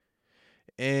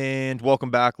And welcome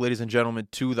back, ladies and gentlemen,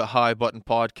 to the High Button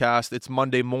Podcast. It's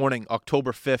Monday morning,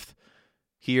 October 5th,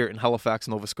 here in Halifax,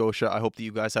 Nova Scotia. I hope that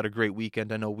you guys had a great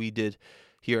weekend. I know we did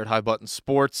here at High Button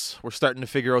Sports. We're starting to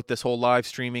figure out this whole live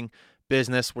streaming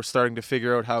business. We're starting to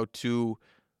figure out how to,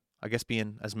 be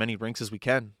in as many rinks as we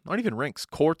can. Not even rinks,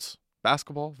 courts,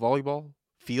 basketball, volleyball,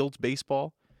 fields,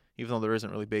 baseball, even though there isn't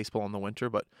really baseball in the winter.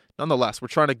 But nonetheless, we're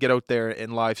trying to get out there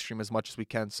and live stream as much as we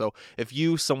can. So if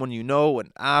you, someone you know, an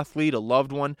athlete, a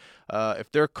loved one,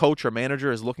 if their coach or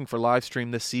manager is looking for live stream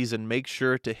this season, make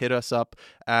sure to hit us up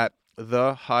at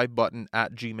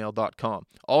thehighbutton@gmail.com.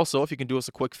 Also, if you can do us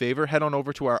a quick favor, head on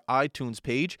over to our iTunes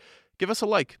page. Give us a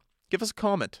like. Give us a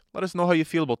comment. Let us know how you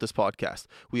feel about this podcast.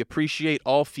 We appreciate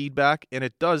all feedback, and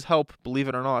it does help, believe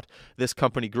it or not, this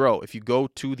company grow. If you go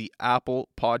to the Apple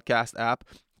Podcast app,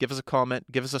 give us a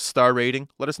comment, give us a star rating,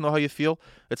 let us know how you feel.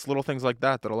 It's little things like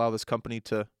that that allow this company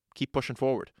to keep pushing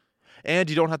forward. And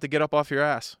you don't have to get up off your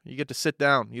ass. You get to sit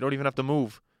down. You don't even have to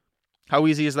move. How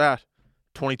easy is that?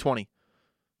 2020.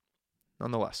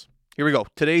 Nonetheless, here we go.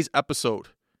 Today's episode,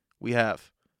 we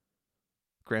have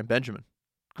Graeme Benjamin.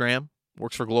 Graeme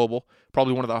works for Global,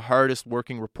 probably one of the hardest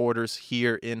working reporters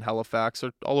here in Halifax,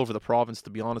 or all over the province,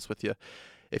 to be honest with you.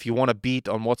 If you want a beat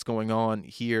on what's going on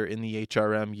here in the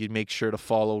HRM, you make sure to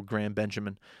follow Graeme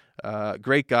Benjamin.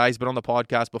 Great guy. He's been on the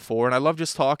podcast before, and I love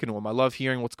just talking to him. I love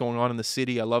hearing what's going on in the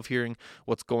city. I love hearing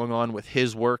what's going on with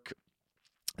his work.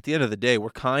 At the end of the day, we're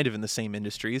kind of in the same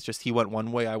industry. It's just he went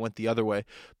one way, I went the other way.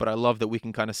 But I love that we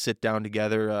can kind of sit down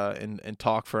together and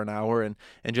talk for an hour and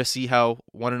just see how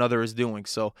one another is doing.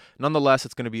 So nonetheless,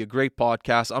 it's going to be a great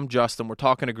podcast. I'm Justin. We're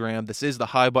talking to Graeme. This is the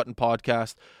High Button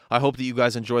Podcast. I hope that you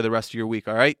guys enjoy the rest of your week,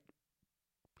 all right?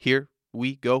 Here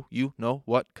we go. You know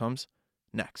what comes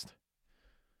next.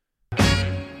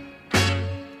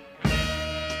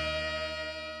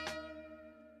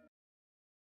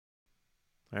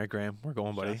 All right, Graeme, we're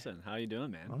going, buddy. Justin, how you doing,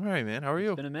 man? All right, man. How are you?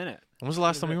 It's been a minute. When was the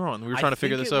last time we were on? We were trying to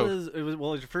figure this out. It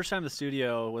was the first time the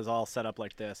studio was all set up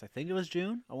like this. I think it was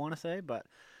June, I want to say, but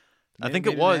I think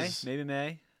it was. Maybe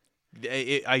May.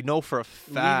 I know for a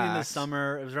fact. Leaving the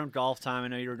summer, it was around golf time. I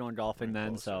know you were going golfing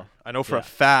then, so. I know for a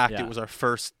fact it was our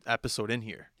first episode in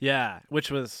here. Yeah,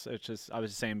 which was, I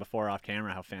was saying before off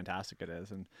camera how fantastic it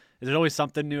is. And is there always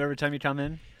something new every time you come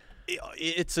in?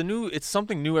 It's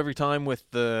something new every time with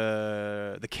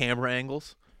the camera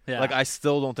angles. Yeah. Like, I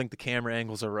still don't think the camera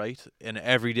angles are right. And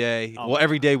every day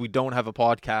we don't have a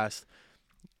podcast,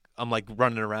 I'm like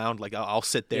running around. Like, I'll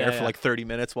sit there for like 30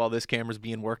 minutes while this camera's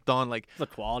being worked on. Like, the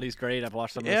quality's great. I've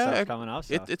watched some of the stuff coming up.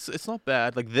 So. It's not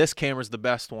bad. Like, this camera's the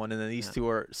best one, and then these two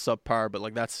are subpar. But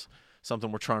like, that's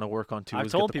something we're trying to work on too. I've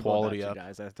is told get the people quality about up. you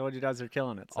guys. I told you guys are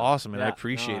killing it. So. Awesome, man. I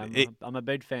appreciate it. I'm a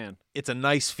big fan. It's a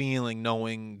nice feeling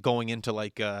knowing going into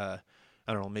like I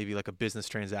don't know, maybe like a business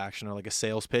transaction or like a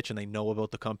sales pitch, and they know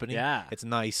about the company. Yeah, it's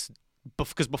nice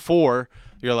because before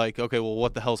you're like, okay, well,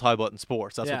 what the hell's High Button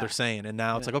Sports? That's what they're saying, and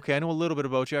now it's like, okay, I know a little bit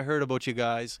about you. I heard about you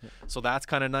guys, so that's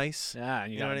kind of nice. Yeah,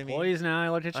 and you know got what employees now. I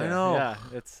look at you. I know. Yeah,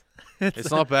 it's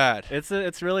not bad.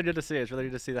 It's really good to see. It's really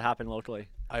good to see that happen locally.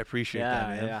 I appreciate that,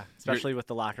 man. Yeah, especially with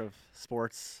the lack of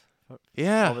sports.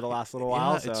 Over the last little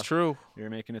while. So it's true. You're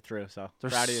making it through. So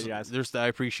proud of you guys. I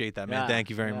appreciate that, man. Thank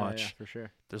you very much. Yeah, for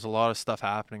sure. There's a lot of stuff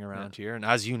happening around here, and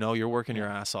as you know, you're working your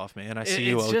ass off, man. I see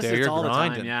you out there. You're all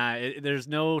grinding. The time. Yeah, there's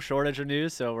no shortage of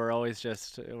news, so we're always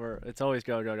it's always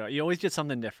go. You always get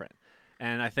something different.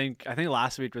 And I think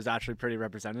last week was actually pretty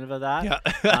representative of that. Yeah.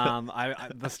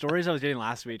 The stories I was getting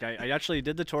last week, I actually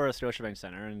did the tour of Scotiabank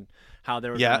Center and how they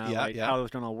were how it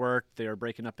was going to work. They were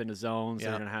breaking up into zones. They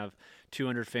were going to have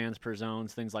 200 fans per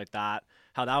zones, things like that.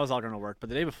 How that was all going to work. But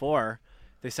the day before,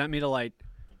 they sent me to like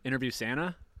interview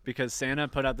Santa because Santa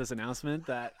put out this announcement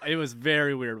that it was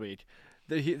very weird week.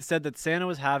 He said that Santa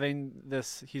was having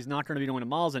this. He's not going to be going to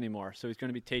malls anymore, so he's going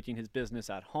to be taking his business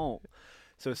at home.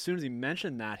 So as soon as he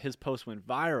mentioned that, his post went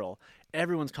viral.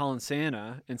 Everyone's calling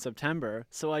Santa in September.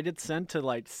 So I get sent to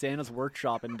like Santa's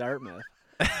workshop in Dartmouth.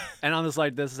 And I'm just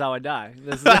like, this is how I die.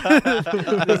 This is what I am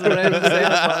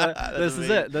Santa. This is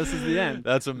it. This is the end.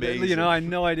 That's amazing. You know, I had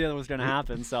no idea that was going to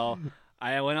happen. So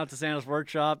I went out to Santa's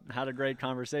workshop, had a great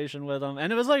conversation with him.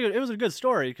 And it was a good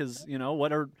story because, you know,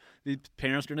 what are the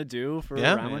parents going to do for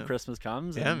around when Christmas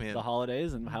comes and the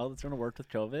holidays and how it's going to work with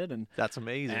COVID. And that's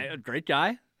amazing. And a great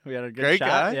guy. We had a good Great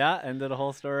chat, guy. and did a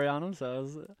whole story on him. So it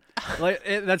was,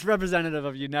 that's representative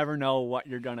of you never know what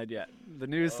you're gonna get. The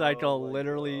news cycle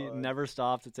literally never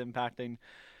stops. It's impacting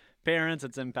parents,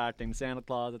 it's impacting Santa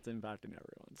Claus, it's impacting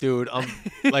everyone. Dude,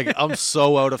 I'm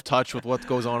so out of touch with what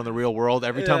goes on in the real world.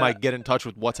 Every time I get in touch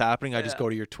with what's happening, I just go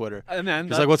to your Twitter. And then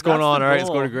it's like, what's going on? All right, let's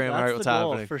go to Graeme. All right, what's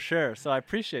happening? For sure. So I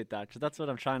appreciate that because that's what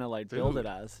I'm trying to like build it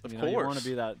as. Of course. You want to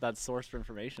be that source for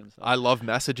information. So. I love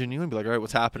messaging you and be like, all right,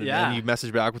 what's happening? Yeah. And you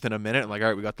message back within a minute. I'm like, all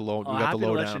right, we got the lowdown. I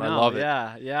love it.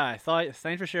 Yeah.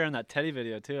 Thanks for sharing that Teddy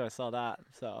video too. I saw that.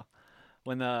 So.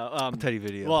 When the Teddy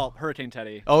video. Well, Hurricane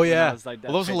Teddy. Oh yeah. Was, like,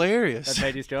 that was hilarious. That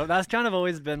Peggy's Cove. That's kind of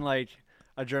always been like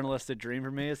a journalistic dream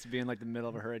for me, is to be in like the middle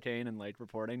of a hurricane and like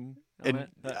reporting on it.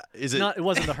 It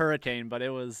wasn't the hurricane, but it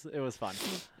was fun.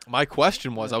 My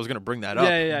question was, I was going to bring that up.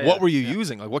 Yeah, what were you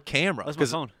using? Like what camera? That was my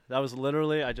phone. That was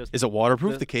literally Is it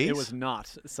waterproof? The case? It was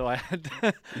not. So I had.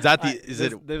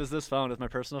 It was this phone. It was my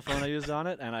personal phone I used on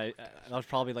it, and that was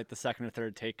probably like the second or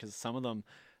third take because some of them,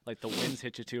 like the winds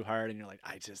hit you too hard, and you're like,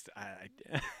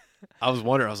 I was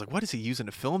wondering. I was like, what is he using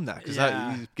to film that? Because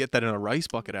you get that in a rice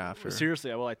bucket after. Seriously,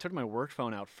 well, I took my work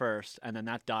phone out first, and then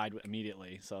that died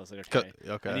immediately. So I was like,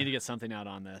 okay, I need to get something out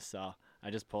on this. So I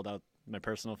just pulled out my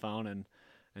personal phone and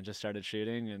just started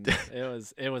shooting, and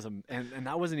and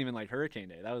that wasn't even like Hurricane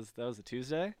Day. That was a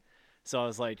Tuesday. So I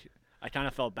was like, I kind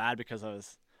of felt bad because I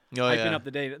was hyping up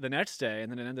the next day,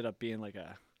 and then it ended up being like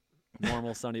a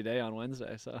normal sunny day on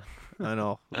Wednesday. So I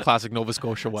know, classic Nova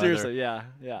Scotia weather. Seriously, yeah.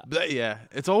 But yeah,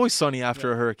 it's always sunny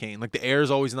after a hurricane. Like the air is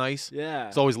always nice. Yeah,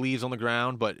 it's always leaves on the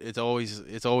ground, but it's always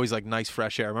like nice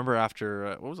fresh air. I remember after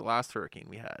what was the last hurricane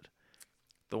we had?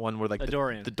 The one where like the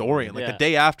Dorian. Like the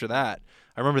day after that,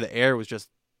 I remember the air was just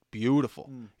beautiful.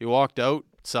 You walked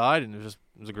outside and it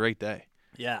was a great day.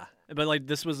 Yeah. But like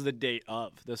this was the day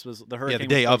of. This was the hurricane. Yeah, the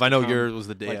day of. I know yours was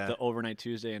the day. Like the overnight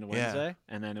Tuesday and Wednesday,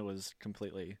 and then it was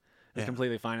completely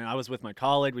fine. And I was with my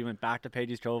colleague. We went back to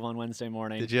Peggy's Cove on Wednesday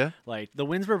morning. Did you? Like the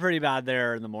winds were pretty bad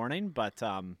there in the morning, but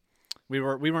we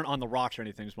weren't on the rocks or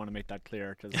anything. Just want to make that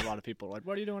clear because a lot of people are like,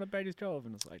 "What are you doing at Peggy's Cove?"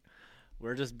 And it's like,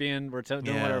 we're doing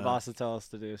what our bosses tell us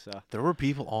to do. So there were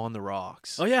people on the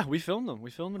rocks. Oh yeah, we filmed them.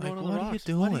 We filmed them going on the rocks.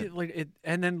 What are you doing?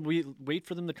 And then we wait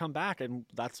for them to come back, and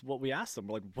that's what we asked them.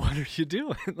 We're like, what are you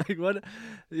doing? Like what?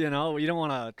 You don't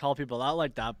want to call people out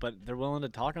like that, but they're willing to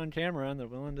talk on camera and they're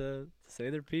willing to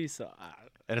say their piece. So,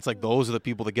 and it's like those are the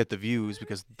people that get the views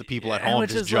because the people at home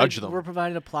just judge them. We're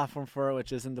providing a platform for it,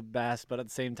 which isn't the best, but at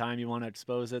the same time, you want to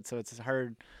expose it. So it's a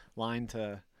hard line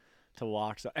to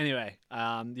walk. So anyway,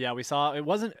 we saw it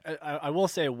wasn't. I will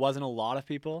say it wasn't a lot of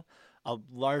people. A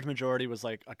large majority was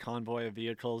like a convoy of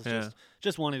vehicles,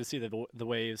 just wanting to see the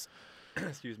waves.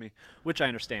 Excuse me, which I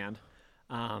understand.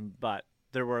 But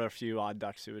there were a few odd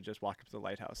ducks who would just walk up to the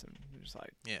lighthouse and just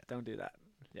like, don't do that.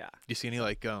 Yeah. Do you see any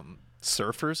like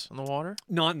surfers in the water?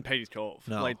 Not in Peggy's Cove.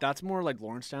 No. Like that's more like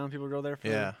Lawrencetown. People go there for.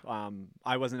 Yeah.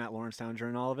 I wasn't at Lawrencetown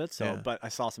during all of it, but I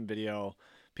saw some video.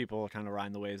 People kind of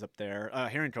riding the waves up there.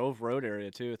 Heron Cove Road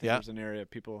area too. I think there's an area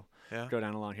people go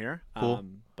down along here. Cool.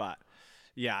 But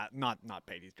yeah, not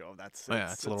Peggy's Cove. It's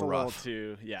a little rough.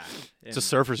 It's a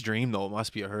surfer's dream though. It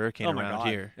must be a hurricane around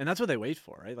here. And that's what they wait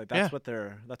for, right? Like that's what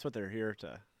they're here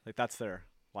to. Like that's their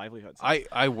livelihood. So.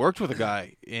 I worked with a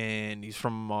guy and he's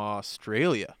from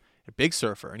Australia, a big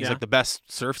surfer, and he's like the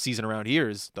best surf season around here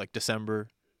is like December,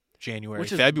 January,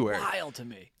 which February. Which is wild to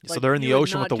me. So they're in the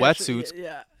ocean with the wetsuits.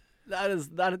 Yeah. That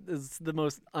is the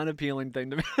most unappealing thing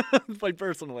to me, like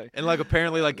personally. And like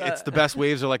apparently, like it's the best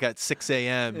waves are like at 6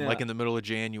 a.m. like in the middle of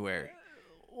January.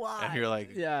 Why? And you're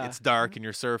like, it's dark and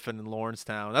you're surfing in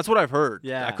Lawrencetown. That's what I've heard.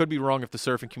 Yeah, I could be wrong if the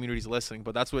surfing community's listening,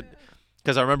 but that's what.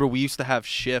 Because I remember we used to have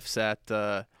shifts at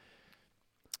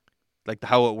like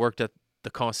how it worked at the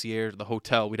concierge, the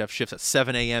hotel. We'd have shifts at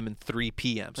 7 a.m. and 3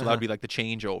 p.m. So that would be like the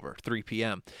changeover, 3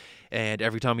 p.m. And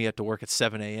every time he had to work at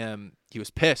 7 a.m., he was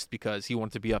pissed because he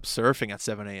wanted to be up surfing at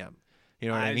 7 a.m. You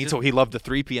know what I mean? So he loved the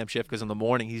 3 p.m. shift because in the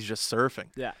morning he's just surfing.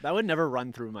 Yeah, that would never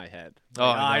run through my head.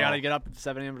 Like, I got to get up at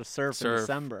 7 a.m. to surf in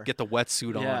December. Get the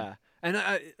wetsuit on. Yeah. And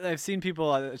I've seen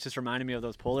people. It's just reminding me of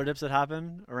those polar dips that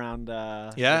happen around.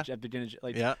 At the beginning,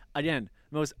 again,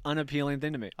 most unappealing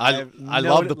thing to me. I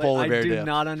love the polar bear dip. I do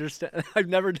not understand. I've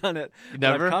never done it.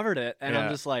 Never? I've covered it, and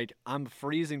I'm just like I'm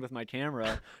freezing with my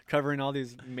camera, covering all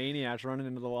these maniacs running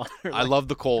into the water. I love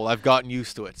the cold. I've gotten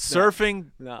used to it. Surfing,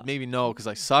 maybe no, because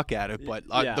I suck at it. But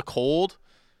the cold.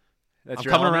 I'm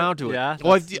coming around to it. Yeah,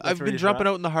 well, I've been jumping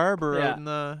out in the harbor, out in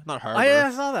the not harbor. Oh, yeah,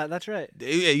 I saw that. That's right.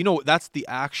 You know, that's the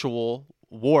actual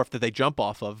wharf that they jump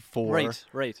off of for.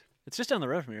 Right. It's just down the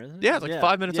road from here, isn't it? Yeah, it's like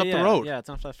 5 minutes up the road. Yeah, it's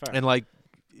not that far. And like,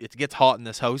 it gets hot in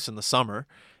this house in the summer,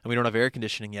 and we don't have air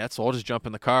conditioning yet, so I'll just jump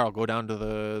in the car. I'll go down to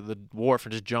the wharf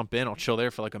and just jump in. I'll chill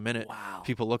there for like a minute. Wow.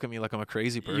 People look at me like I'm a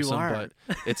crazy person, You are.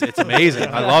 but it's amazing.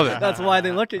 I love it. That's why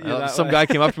they look at you. Some guy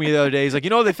came up to me the other day. He's like,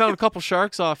 they found a couple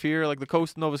sharks off here, like the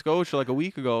coast of Nova Scotia, like a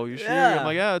week ago. You sure? I'm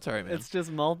like, yeah, that's all right, man. It's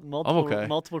just multiple okay.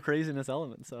 multiple craziness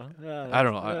elements. So I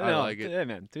don't know. I like it. Yeah,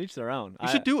 man. To each their own. You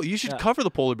should do it. You should cover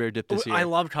the polar bear dip this year. I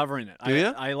love covering it. Do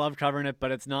you? I love covering it,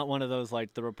 but it's not one of those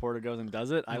like the reporter goes and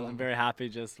does it. I'm very happy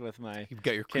just with my. You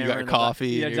got your coffee.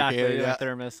 Yeah, exactly. Your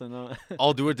thermos and.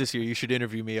 I'll do it this year. You should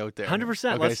interview me out there.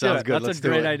 100%. Okay, Let's do it. Good. That's a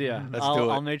great idea. Let's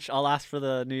do it. I'll ask for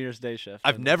the New Year's Day shift.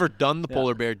 I've never done the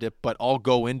polar bear dip, but I'll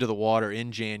go into the water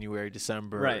in January,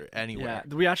 December, anywhere.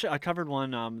 Yeah. I covered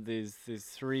one. These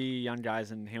 3 young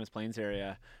guys in Hammond Plains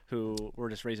area who were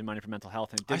just raising money for mental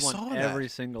health and did one every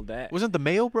single day. Wasn't the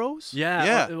Mayo Bros?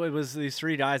 Yeah. It was these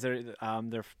 3 guys.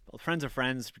 They're friends of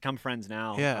friends, become friends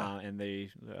now. Yeah. And they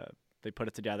put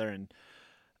it together and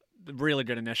really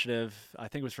good initiative. I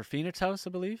think it was for Phoenix House, I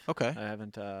believe. Okay. I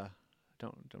haven't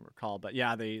don't recall, but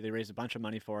yeah, they raised a bunch of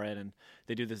money for it, and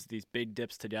they do these big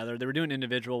dips together. They were doing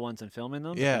individual ones and filming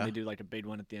them. Yeah. And they do like a big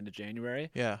one at the end of January.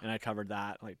 Yeah. And I covered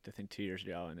that like I think 2 years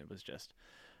ago, and it was just.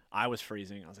 I was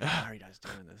freezing. I was like, "How are you guys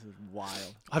doing this? This is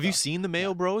wild." Have you seen the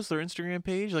Mayo Bros? Their Instagram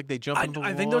page, like they jump into the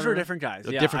water? I think those are different guys.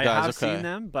 Yeah, different guys. I have seen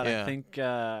them, but I think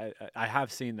I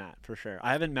have seen that for sure.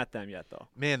 I haven't met them yet, though.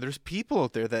 Man, there's people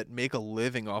out there that make a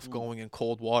living off going in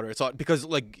cold water. It's because,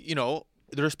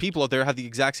 there's people out there have the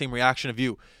exact same reaction of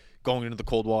you going into the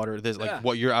cold water. There's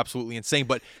what you're absolutely insane,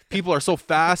 but people are so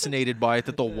fascinated by it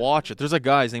that they'll watch it. There's a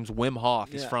guy, his name's Wim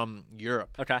Hof. He's from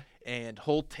Europe. Okay, and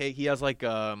he has like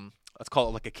let's call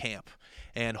it like a camp.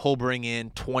 And he'll bring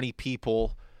in 20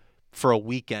 people for a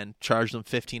weekend, charge them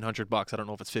 $1,500. I don't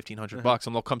know if it's $1,500,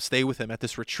 and they'll come stay with him at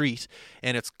this retreat,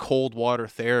 and it's cold water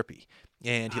therapy.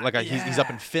 And he's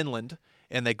up in Finland,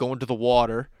 and they go into the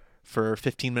water for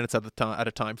 15 minutes at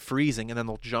a time, freezing, and then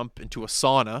they'll jump into a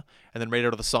sauna, and then right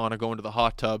out of the sauna go into the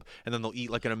hot tub, and then they'll eat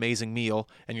like an amazing meal,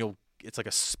 and it's like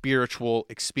a spiritual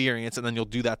experience, and then you'll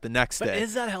do that the next day. But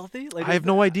is that healthy? I have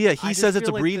no idea. He says it's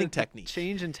a breathing technique.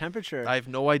 Change in temperature. I have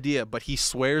no idea, but he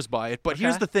swears by it. But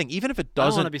here's the thing: even if it doesn't, I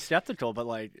don't want to be skeptical,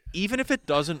 but even if it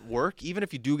doesn't work, even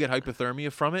if you do get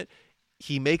hypothermia from it,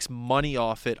 he makes money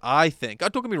off it. I think.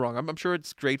 Don't get me wrong. I'm sure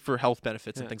it's great for health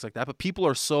benefits and things like that. But people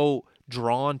are so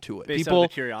drawn to it. Based on the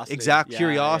curiosity. Exact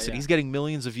curiosity. He's getting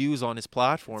millions of views on his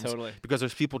platforms totally. Because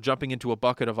there's people jumping into a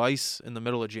bucket of ice in the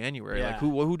middle of January. Yeah. Like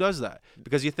who does that?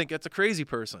 Because you think it's a crazy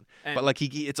person. And but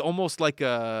it's almost like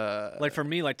a for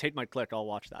me, take my click, I'll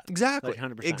watch that. Exactly.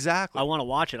 100%. Exactly. I want to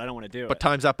watch it. I don't want to do it. But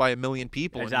times that by 1 million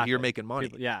people, and you're making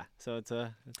money. So it's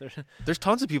there's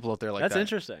tons of people out there like that. That's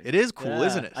interesting. It is cool,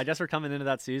 isn't it? I guess we're coming into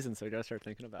that season, so we gotta start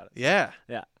thinking about it. Yeah.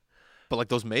 Yeah. But like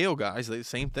those Mayo guys, the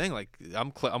same thing. Like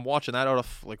I'm watching that out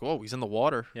of he's in the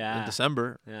water in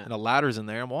December, and a ladder's in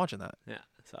there. I'm watching that. Yeah.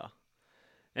 So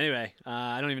anyway,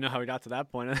 I don't even know how we got to that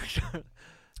point. I think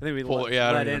we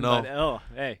I don't even know.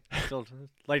 But, hey, still,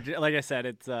 like I said,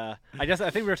 it's. I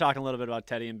think we were talking a little bit about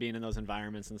Teddy and being in those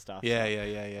environments and stuff.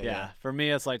 Yeah. For me,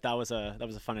 it's like that was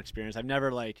a fun experience. I've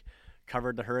never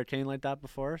covered the hurricane like that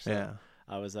before. So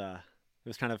I was It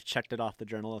was kind of checked it off the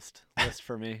journalist list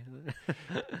for me.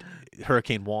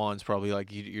 Hurricane Juan's probably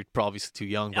you're probably too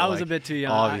young. I was a bit too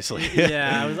young, obviously.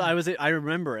 I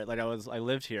remember it. I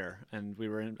lived here and we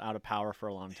were out of power for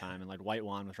a long time, and White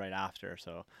Juan was right after.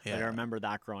 So I remember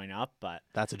that growing up. But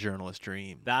that's a journalist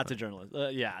dream. That's a journalist.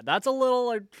 That's a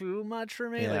little too much for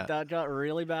me. That got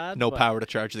really bad. No power to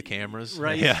charge the cameras.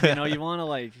 Right. Yeah. You want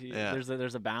to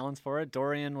There's a balance for it.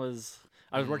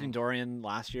 I was working Dorian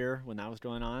last year when that was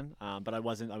going on, but I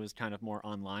wasn't. I was kind of more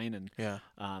online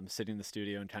and sitting in the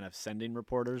studio and kind of sending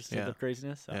reporters to the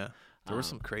craziness. So, there were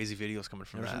some crazy videos coming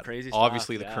from that. Some crazy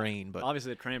obviously stuff, the crane,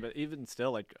 but even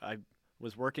still, I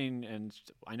was working and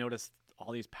I noticed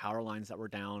all these power lines that were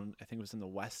down. I think it was in the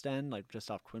West End, just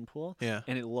off Quinpool. Yeah,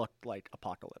 and it looked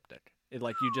apocalyptic. It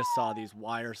you just saw these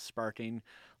wires sparking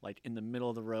in the middle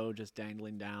of the road, just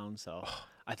dangling down. So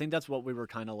I think that's what we were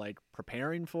kind of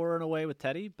preparing for in a way with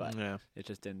Teddy, but it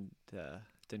just didn't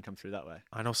come through that way.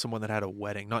 I know someone that had a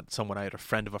wedding. Not someone. I had a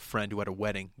friend of a friend who had a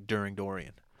wedding during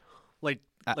Dorian.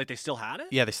 They still had it?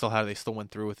 Yeah, they still had it. They still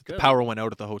went through with it. The power went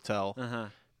out at the hotel.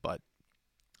 But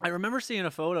I remember seeing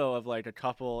a photo of a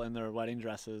couple in their wedding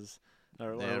dresses,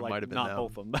 or might have been not them.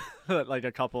 both of them, but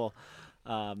a couple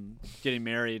getting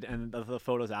married, and the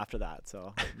photos after that.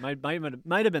 So might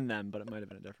have been them, but it might have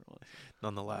been a different one.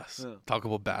 Nonetheless, talk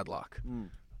about bad luck.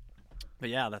 But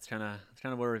yeah, that's kind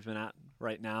of where we've been at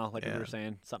right now. Like we were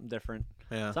saying, something different.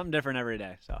 Yeah. Something different every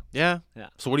day. So yeah.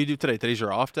 So what do you do today? Today's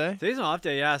your off day? Today's an off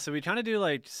day, yeah. So we kind of do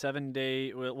like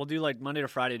 7-day. We'll do like Monday to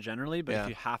Friday generally, but if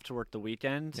you have to work the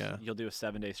weekend, you'll do a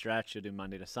 7-day stretch. You'll do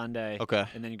Monday to Sunday. Okay.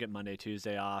 And then you get Monday,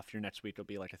 Tuesday off. Your next week will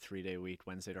be like a 3-day week,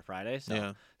 Wednesday to Friday.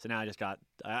 So so now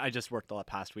I just worked the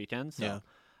past weekend. So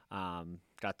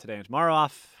got today and tomorrow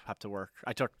off. Have to work.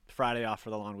 I took Friday off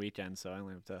for the long weekend, so I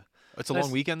only have to. It's a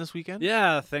long weekend this weekend?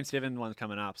 Yeah, Thanksgiving one's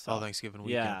coming up. So. Thanksgiving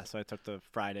weekend. Yeah, so I took the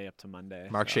Friday up to Monday.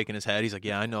 Mark's shaking his head. He's like,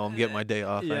 yeah, I know. I'm getting my day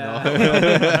off. Yeah. I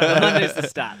know. Monday's the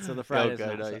stat, so the Friday's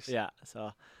nice. Yeah,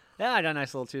 so yeah, I got a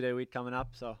nice little 2-day week coming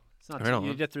up. So it's not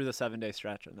you get through the 7-day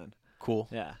stretch and then. Cool.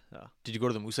 Yeah. So. Did you go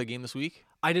to the Moosehead game this week?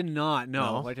 I did not.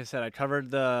 No. Like I said, I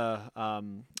covered the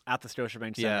at the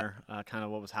Scotiabank Center, kind of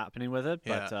what was happening with it,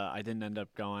 but I didn't end up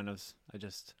going. I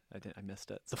missed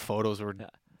it. So. The photos were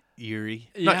eerie.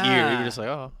 Not eerie. You're just like,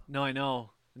 oh. No, I know.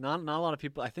 Not a lot of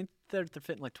people. I think they're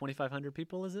fitting like 2,500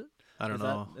 people. Is it? I don't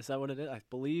know. Is that what it is? I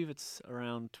believe it's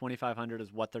around 2,500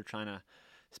 is what they're trying to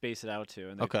space it out to.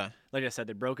 And like I said,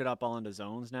 they broke it up all into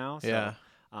zones now. So,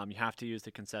 you have to use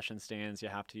the concession stands. You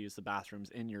have to use the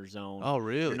bathrooms in your zone. Oh,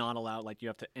 really? You're not allowed. Like you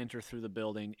have to enter through the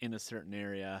building in a certain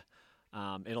area.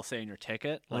 It'll say in your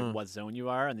ticket like what zone you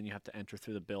are, and then you have to enter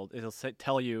through the build. It'll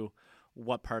tell you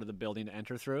what part of the building to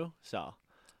enter through. So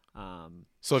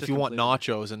if you want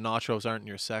nachos and nachos aren't in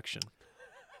your section,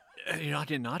 you're not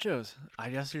getting nachos. I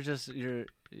guess you're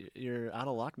out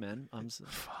of luck, man.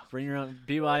 Bring your own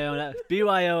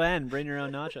BYON. Bring your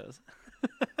own nachos.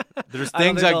 There's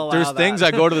things I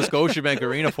go to the Scotiabank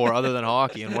Arena for other than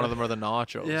hockey, and one of them are the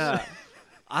nachos. Yeah.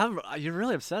 You're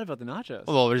really upset about the nachos.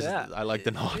 Well, I like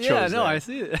the nachos. Yeah, no, I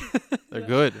see it. They're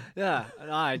good. Yeah.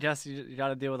 No, I guess you got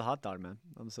to deal with a hot dog, man.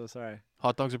 I'm so sorry.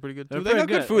 Hot dogs are pretty good, too. They got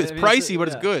good food. It's pricey, but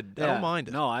it's good. I don't mind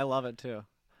it. No, I love it, too.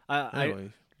 I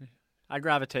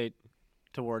gravitate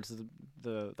towards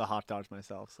the hot dogs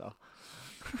myself, so.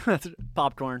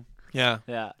 Popcorn. Yeah.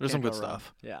 Yeah. There's some good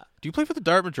stuff. Yeah. Do you play for the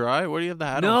Dartmouth Dry? What do you have the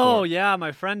hat on No, for? yeah,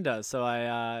 my friend does. So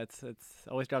it's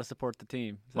always got to support the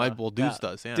team. So, Deuce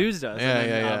does, yeah. Deuce does. Yeah, and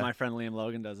then, yeah. My friend Liam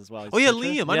Logan does as well. He's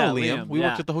Liam. I know Liam. We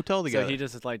worked at the hotel together. So he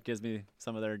just like gives me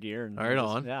some of their gear. And right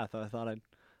on. Yeah,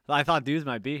 I thought Deuce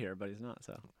might be here, but he's not.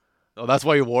 So. Oh, that's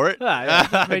why you wore it?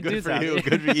 Yeah. Good for you.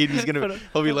 Good for you.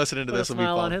 He'll be listening to this. Put a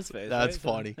smile on his face. That's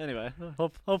right? funny. So, anyway,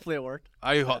 hopefully it worked.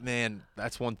 Man,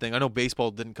 that's one thing. I know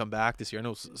baseball didn't come back this year. I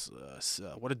know.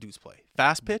 What did Deuce play?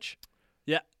 Fast pitch?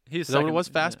 Yeah. Is that what it was?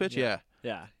 Fast pitch? Yeah.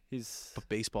 Yeah. But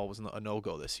baseball was a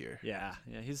no-go this year. Yeah.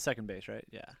 Yeah. He's second base, right?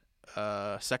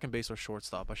 Yeah. Second base or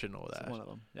shortstop. I should know that. One of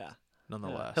them. Yeah.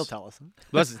 Nonetheless, he'll tell us.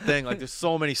 That's the thing. Like, there's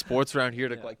so many sports around here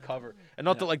to like cover, and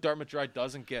not that like Dartmouth Dry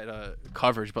doesn't get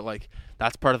coverage, but like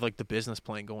that's part of like the business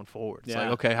plan going forward. It's like,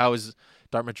 okay, how is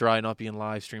Dartmouth Dry not being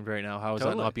live streamed right now? How is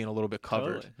that not being a little bit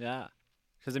covered? Totally. Yeah,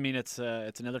 because I mean it's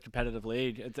another competitive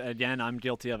league. Again, I'm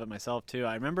guilty of it myself too.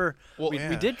 I remember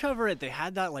we did cover it. They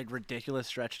had that like ridiculous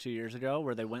stretch 2 years ago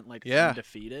where they went like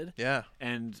undefeated. Yeah,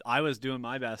 and I was doing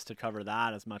my best to cover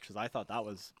that as much as I thought that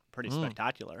was pretty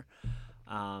spectacular.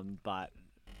 But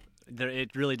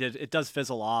it really did. It does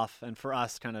fizzle off, and for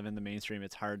us, kind of in the mainstream,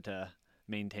 it's hard to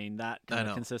maintain that kind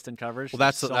of consistent coverage. Well,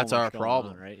 that's our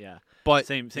problem, right? Yeah, but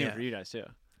same for you guys too.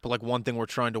 But like one thing we're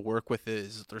trying to work with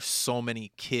is there's so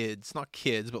many kids, not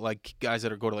kids, but like guys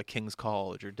that go to like King's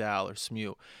College or Dal or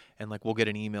SMU, and like we'll get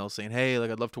an email saying, "Hey,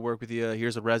 like I'd love to work with you.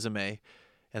 Here's a resume,"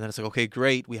 and then it's like, "Okay,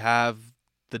 great, we have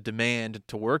the demand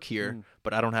to work here,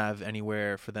 but I don't have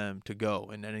anywhere for them to go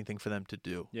and anything for them to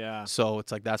do." Yeah. So it's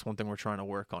like that's one thing we're trying to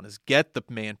work on is get the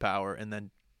manpower and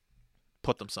then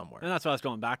put them somewhere. And that's why I was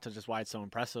going back to just why it's so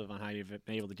impressive on how you've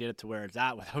been able to get it to where it's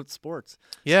at without sports.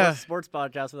 Yeah. Sports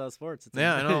podcast without sports.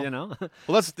 I know. You know?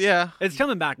 Well, it's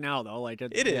coming back now, though. Like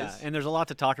it is. Yeah. And there's a lot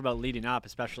to talk about leading up,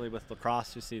 especially with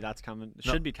lacrosse. You see that's coming.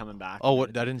 Should be coming back. Oh,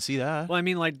 what? I didn't see that. Well, I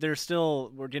mean, like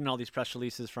we're getting all these press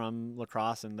releases from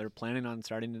lacrosse, and they're planning on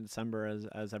starting in December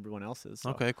as everyone else is. So.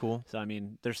 Okay, cool. So, I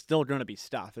mean, there's still going to be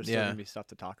stuff. There's still going to be stuff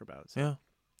to talk about. So. Yeah.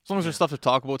 As long as there's stuff to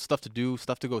talk about, stuff to do,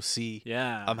 stuff to go see.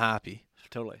 Yeah. I'm happy.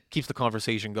 Totally. Keeps the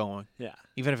conversation going. Yeah.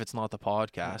 Even if it's not the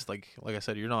podcast. Yeah. Like I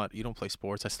said, you don't play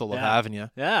sports. I still love having you.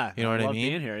 Yeah. You know what I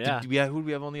mean? Being here, yeah. Who did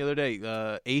we have on the other day?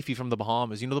 Afie from the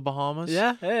Bahamas. You know the Bahamas?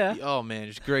 Yeah. Oh man,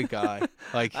 just a great guy.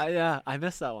 Like I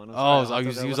missed that one.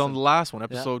 He was on the last one,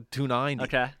 episode 290.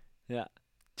 Okay. Yeah.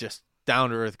 Just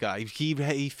down to earth guy.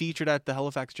 He featured at the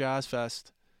Halifax Jazz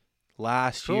Fest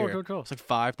last year. Cool. It's like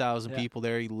 5,000 people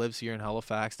there. He lives here in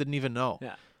Halifax. Didn't even know.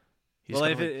 Yeah. Well,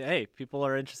 hey, people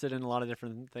are interested in a lot of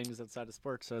different things outside of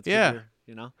sports, so it's good,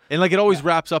 you know. And like it always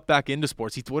wraps up back into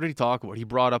sports. What did he talk about? He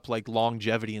brought up like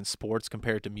longevity in sports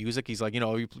compared to music. He's like,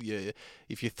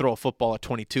 if you throw a football at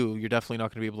 22, you're definitely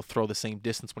not going to be able to throw the same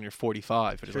distance when you're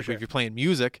 45. But if you're playing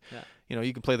music,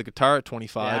 you can play the guitar at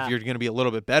 25. You're going to be a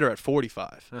little bit better at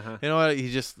 45. You know what?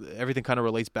 Everything kind of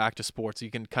relates back to sports. You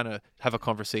can kind of have a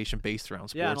conversation based around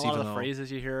sports. Yeah, and a lot of the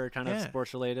phrases you hear are kind of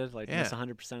sports related, like miss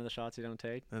 100% of the shots you don't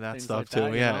take. And that stuff too.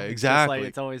 Exactly.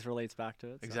 It always relates back to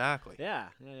it. So. Exactly. Yeah.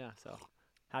 So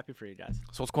happy for you guys.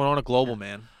 So what's going on at Global,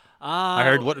 man? I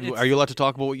heard. Are you allowed to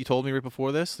talk about what you told me right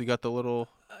before this? You got the little.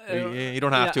 You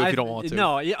don't have to if you don't want to.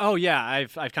 No. Oh yeah.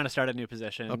 I've kind of started a new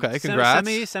position. Okay.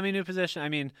 Congrats. Semi new position. I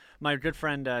mean, my good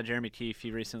friend Jeremy Keefe,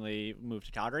 he recently moved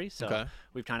to Calgary, so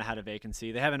we've kind of had a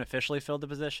vacancy. They haven't officially filled the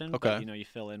position. Okay. But, you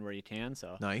fill in where you can.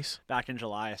 So nice. Back in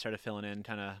July, I started filling in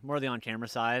kind of more of the on camera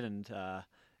side and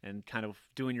kind of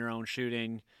doing your own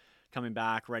shooting. Coming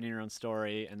back, writing your own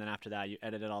story, and then after that, you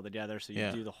edit it all together, so you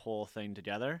do the whole thing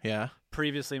together. Yeah.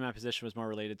 Previously, my position was more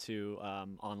related to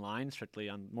online, strictly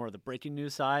on more of the breaking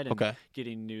news side and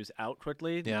getting news out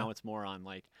quickly. Yeah. Now it's more on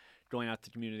like going out to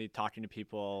the community, talking to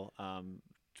people,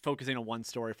 focusing on one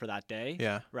story for that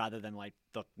day, rather than like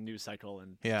the news cycle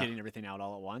and getting everything out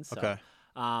all at once.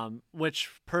 So, which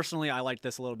personally, I like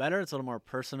this a little better. It's a little more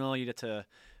personal. You get to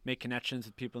make connections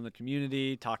with people in the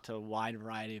community, talk to a wide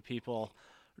variety of people.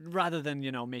 Rather than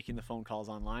making the phone calls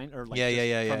online or like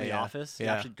from the office,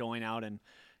 actually going out and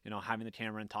having the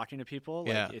camera and talking to people.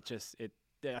 Like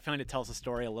I find it tells the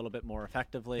story a little bit more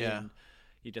effectively, and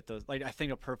you get those. Like I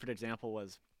think a perfect example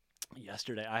was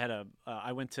yesterday.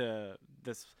 I went to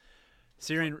this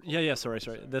Syrian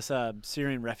this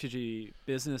Syrian refugee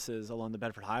businesses along the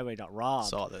Bedford Highway got robbed.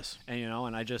 Saw this, and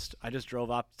and I just drove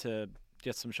up to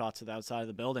get some shots of the outside of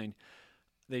the building.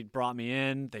 They brought me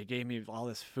in. They gave me all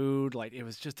this food. Like it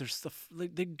was just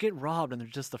they get robbed, and they're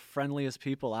just the friendliest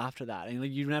people after that. And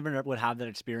like, you never would have that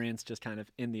experience just kind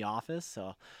of in the office.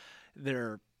 So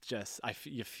they're just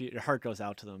your heart goes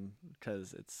out to them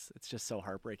because it's just so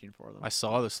heartbreaking for them. I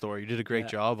saw the story. You did a great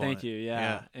job on it. Thank you.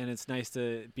 Yeah, and it's nice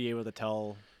to be able to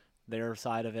tell their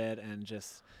side of it, and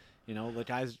just the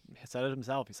guy said it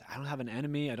himself. He said, "I don't have an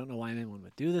enemy. I don't know why anyone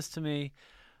would do this to me."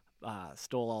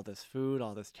 Stole all this food,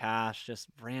 all this cash, just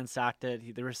ransacked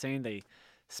it. They were saying they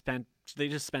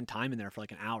just spent time in there for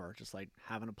like an hour, just like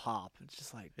having a pop. It's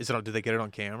just like, did they get it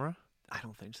on camera? I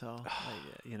don't think so.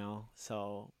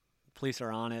 So police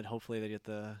are on it. Hopefully they get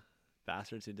the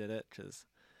bastards who did it, because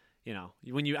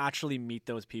when you actually meet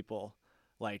those people,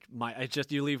 like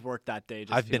you leave work that day.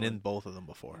 I've been in both of them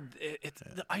before.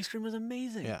 The ice cream was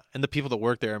amazing. Yeah, and the people that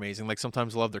work there are amazing. Like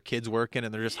sometimes they'll have their kids working,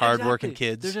 and they're just hardworking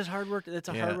kids. They're just hard work. It's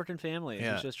a hardworking family.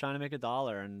 Yeah. It's just trying to make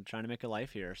 $1 and trying to make a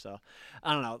life here. So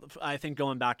I don't know. I think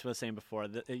going back to what I was saying before,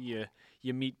 that you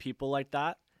meet people like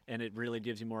that, and it really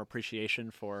gives you more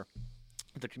appreciation for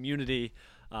the community,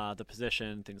 the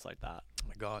position, things like that. Oh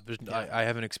my God, I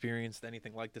haven't experienced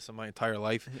anything like this in my entire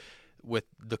life. With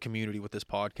the community, with this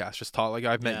podcast, just talk like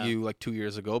I've met you like 2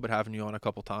 years ago, but having you on a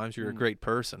couple times, you're a great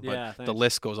person. But the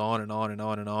list goes on and on and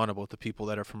on and on about the people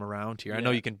that are from around here. I know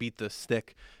you can beat the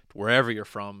stick wherever you're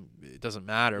from; it doesn't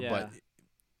matter. But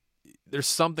there's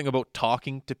something about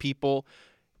talking to people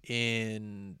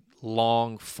in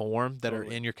long form that are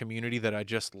in your community that I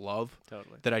just love.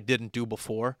 That I didn't do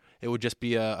before. It would just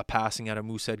be a passing at a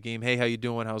Moosehead game. Hey, how you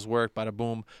doing? How's work? Bada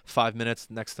boom. 5 minutes.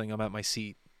 Next thing, I'm at my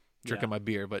seat. Drinking my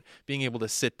beer. But being able to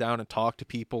sit down and talk to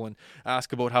people and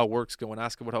ask about how work's going,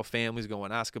 ask about how family's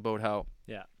going, ask about how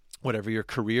whatever your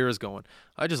career is going.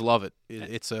 I just love it.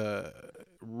 It's a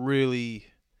really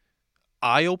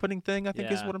eye-opening thing, I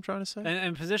think is what I'm trying to say.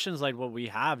 And positions like what we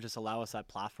have just allow us that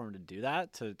platform to do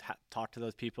that, to talk to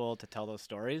those people, to tell those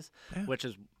stories, which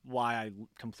is why I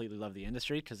completely love the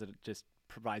industry, because it just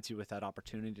provides you with that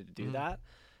opportunity to do that.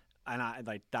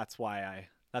 And that's why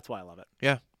I love it.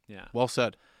 Yeah. Well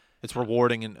said. It's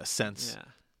rewarding in a sense.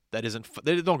 That isn't.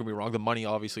 Don't get me wrong. The money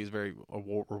obviously is very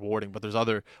rewarding, but there's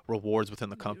other rewards within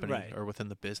the company or within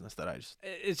the business that I just.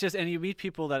 It's just, and you meet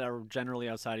people that are generally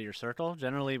outside of your circle.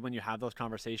 Generally, when you have those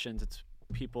conversations, it's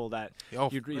people that you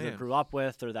either grew up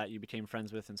with or that you became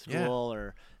friends with in school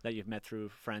or that you've met through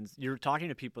friends. You're talking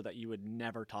to people that you would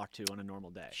never talk to on a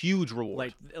normal day. Huge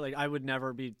reward. Like I would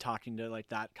never be talking to like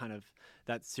that kind of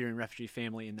that Syrian refugee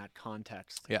family in that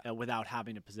context without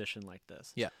having a position like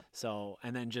this. Yeah. So,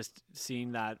 and then just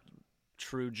seeing that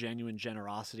true, genuine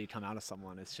generosity come out of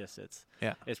someone, it's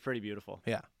pretty beautiful.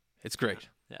 Yeah. It's great.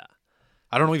 Yeah.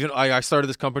 I don't even, I started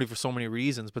this company for so many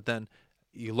reasons, but then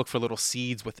you look for little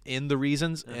seeds within the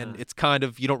reasons, and it's kind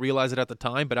of, you don't realize it at the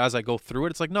time, but as I go through it,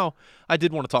 it's like, no, I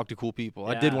did want to talk to cool people.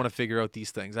 I did want to figure out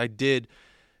these things. I did,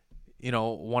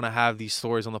 want to have these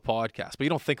stories on the podcast. But you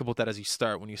don't think about that as you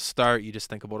start. When you start, you just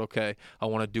think about, okay, I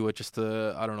want to do it just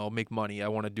to, I don't know, make money. I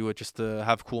want to do it just to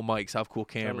have cool mics, have cool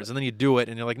cameras. And then you do it,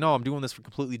 and you're like, no, I'm doing this for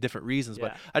completely different reasons.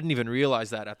 But I didn't even realize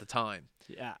that at the time.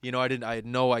 Yeah. I had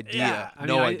no idea.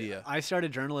 Yeah. I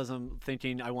started journalism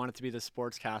thinking I wanted to be the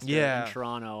sportscaster in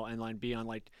Toronto and like be on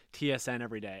like TSN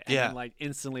every day. And then like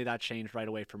instantly that changed right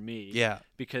away for me. Yeah.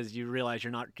 Because you realize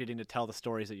you're not getting to tell the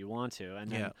stories that you want to.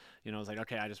 And then, I was like,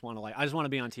 okay, I just want to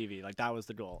be on TV. Like that was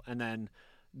the goal. And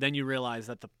then you realize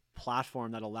that the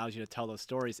platform that allows you to tell those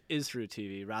stories is through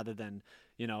TV rather than,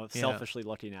 selfishly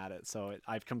looking at it. So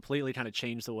I've completely kind of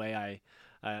changed the way I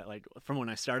like from when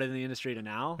I started in the industry to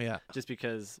now, just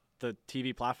because the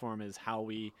TV platform is how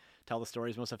we tell the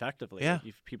stories most effectively. Yeah.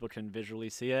 If people can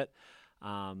visually see it,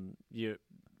 you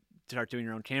start doing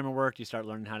your own camera work, you start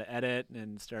learning how to edit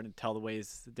and start to tell the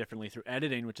ways differently through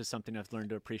editing, which is something I've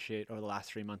learned to appreciate over the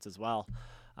last 3 months as well.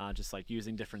 Just like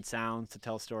using different sounds to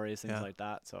tell stories, things like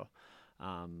that. So,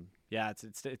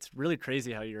 it's really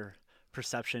crazy how your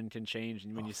perception can change,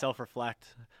 and when you self-reflect,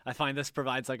 I find this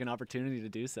provides like an opportunity to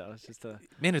do so. It's just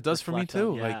it does for me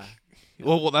too.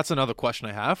 Well, that's another question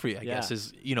I have for you, I guess,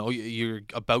 is you're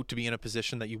about to be in a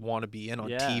position that you want to be in on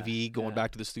TV, going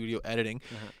back to the studio, editing.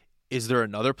 Is there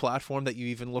another platform that you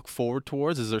even look forward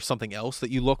towards? Is there something else that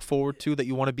you look forward to that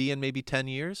you want to be in maybe 10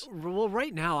 years? Well,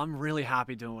 right now I'm really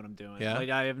happy doing what I'm doing. Yeah. Like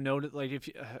I have noticed, like if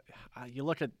you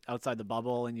look at outside the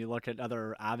bubble and you look at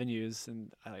other avenues,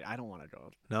 and I don't want to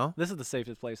go. No. This is the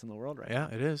safest place in the world right now.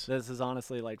 Yeah, it is. This is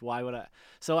honestly like, why would I?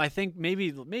 So I think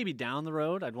maybe down the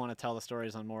road I'd want to tell the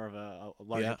stories on more of a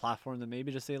larger platform than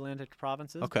maybe just the Atlantic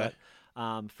provinces. Okay. But,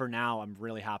 for now, I'm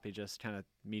really happy just kind of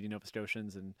meeting Nova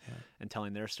Scotians and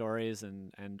telling their stories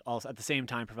and also at the same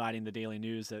time providing the daily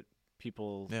news that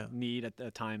people need at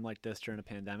a time like this during a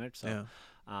pandemic. So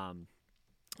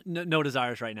no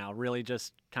desires right now, really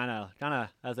just kind of,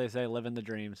 as they say, living the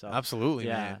dream. So absolutely,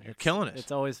 man. You're killing it.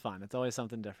 It's always fun. It's always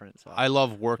something different. So I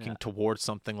love working towards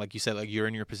something, like you said, like you're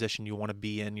in your position you want to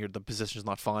be in. The position's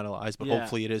not finalized, but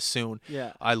hopefully it is soon.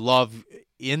 Yeah. I love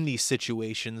in these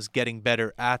situations getting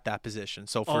better at that position.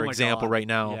 So for example, right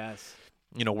now,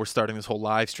 we're starting this whole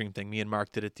live stream thing. Me and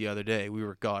Mark did it the other day. We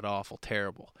were god awful,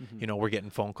 terrible. Mm-hmm. We're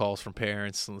getting phone calls from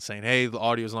parents and saying, hey, the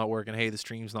audio's not working. Hey, the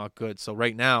stream's not good. So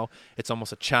right now it's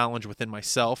almost a challenge within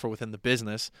myself or within the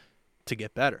business to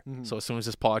get better. Mm-hmm. So as soon as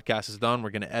this podcast is done,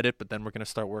 we're going to edit, but then we're going to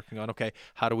start working on, okay,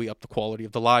 how do we up the quality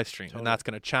of the live stream? Totally. And that's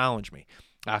going to challenge me.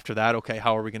 After that, okay,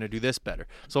 how are we going to do this better?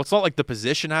 So it's not like the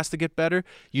position has to get better.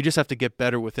 You just have to get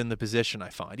better within the position, I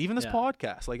find. Even this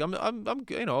podcast, like I'm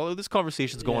this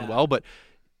conversation's going well, but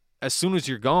as soon as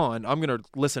you're gone, I'm going to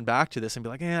listen back to this and be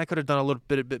like, I could have done a little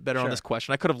bit better on this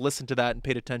question. I could have listened to that and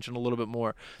paid attention a little bit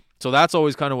more. So that's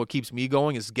always kind of what keeps me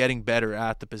going, is getting better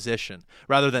at the position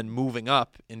rather than moving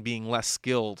up and being less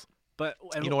skilled. But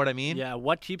you know what I mean? Yeah.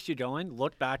 What keeps you going?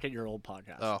 Look back at your old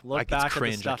podcast. Oh, look back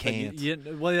cringe. At the stuff I can't. You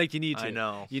need to. I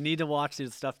know. You need to watch the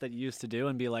stuff that you used to do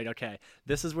and be like, okay,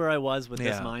 this is where I was with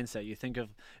this mindset. You think of,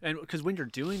 and because when you're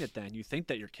doing it, then you think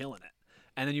that you're killing it,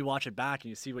 and then you watch it back and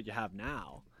you see what you have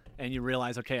now, and you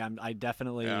realize, okay, I've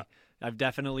definitely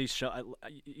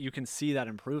you can see that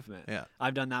improvement. Yeah.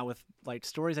 I've done that with like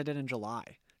stories I did in July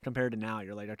compared to now.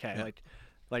 You're like, okay,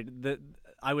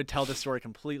 I would tell this story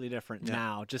completely different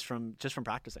now just from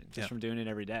practicing, from doing it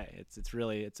every day. It's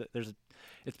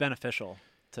beneficial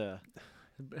to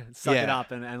suck it up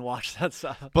and watch that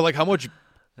stuff. But like how much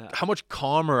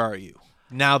calmer are you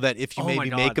now that if you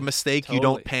make a mistake, you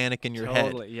don't panic in your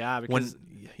head? Yeah, because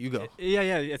when you go.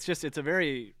 It's a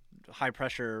very high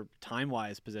pressure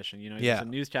time-wise position. The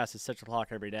newscast is 6 o'clock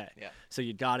every day. Yeah. So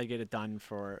you got to get it done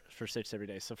for 6 every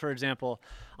day. So for example,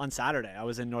 on Saturday, I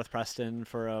was in North Preston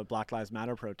for a Black Lives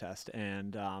Matter protest,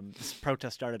 and this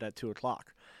protest started at 2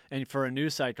 o'clock. And for a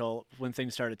news cycle, when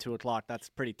things start at 2 o'clock, that's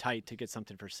pretty tight to get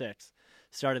something for 6.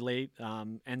 Started late,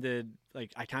 ended,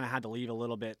 like I kind of had to leave a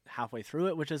little bit halfway through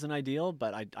it, which isn't ideal,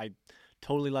 but I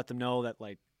totally let them know that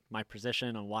like my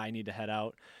position on why I need to head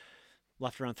out.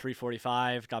 Left around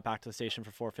 3:45, got back to the station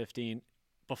for 4:15.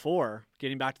 Before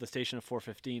getting back to the station at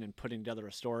 4:15 and putting together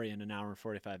a story in an hour and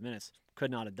 45 minutes, could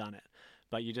not have done it.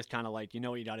 But you just kind of like,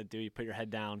 what you got to do. You put your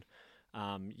head down.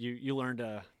 You learn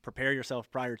to prepare yourself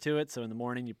prior to it. So in the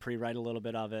morning, you pre-write a little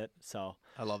bit of it. So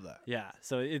I love that. Yeah.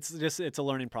 So it's a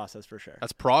learning process for sure.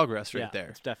 That's progress right there.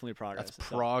 It's definitely progress. That's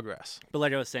progress. But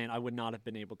like I was saying, I would not have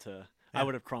been able to I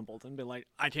would have crumbled and been like,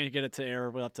 I can't get it to air.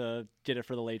 We'll have to get it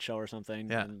for the late show or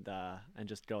something, and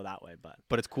just go that way.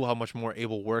 But it's cool how much more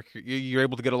you're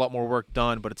able to get a lot more work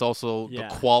done. But it's also the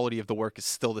quality of the work is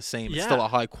still the same. It's still a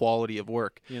high quality of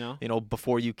work.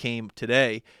 Before you came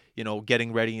today,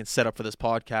 getting ready and set up for this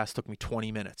podcast took me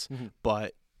 20 minutes,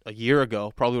 but a year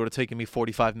ago probably would have taken me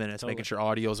 45 minutes, making sure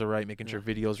audios are right, making sure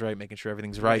videos right, making sure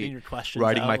everything's right,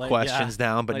 writing my questions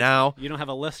down. But now you don't have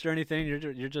a list or anything.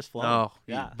 You're just flowing.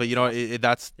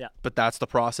 But that's the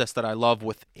process that I love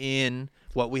within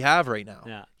what we have right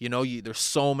now. There's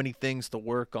so many things to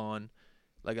work on.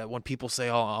 Like when people say,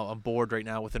 "Oh, I'm bored right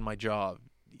now within my job,"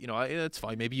 it's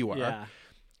fine. Maybe you are. Yeah.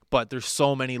 But there's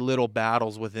so many little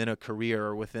battles within a career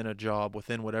or within a job,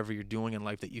 within whatever you're doing in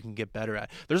life that you can get better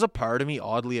at. There's a part of me,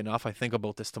 oddly enough, I think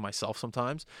about this to myself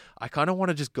sometimes. I kind of want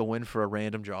to just go in for a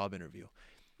random job interview.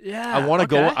 Yeah. I want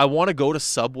to go to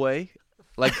Subway.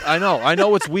 Like, I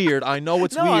know it's weird. I know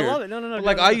it's weird. I love it. No. But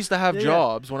like, I used to have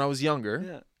jobs when I was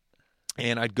younger,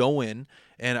 and I'd go in.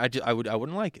 And I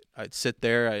wouldn't like it. I'd sit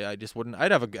there. I just wouldn't. I'd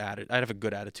have a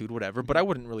good attitude, whatever. But I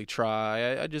wouldn't really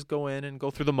try. I'd just go in and go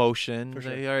through the motion.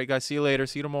 Say, all right, guys, see you later.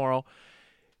 See you tomorrow.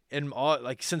 And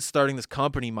since starting this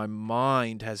company, my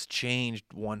mind has changed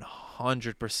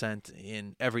 100%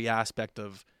 in every aspect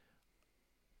of,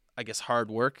 I guess, hard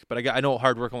work. But I know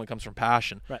hard work only comes from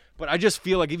passion. Right. But I just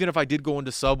feel like even if I did go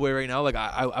into Subway right now, like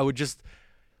I would just.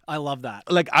 I love that.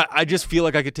 Like I just feel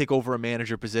like I could take over a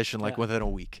manager position within a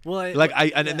week. Well,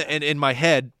 and in my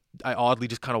head, I oddly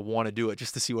just kind of want to do it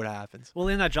just to see what happens. Well,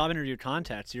 in that job interview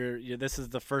context, this is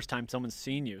the first time someone's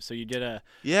seen you, so you get a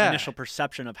initial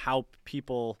perception of how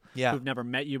people who've never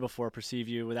met you before perceive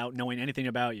you without knowing anything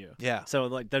about you. Yeah.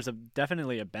 So there's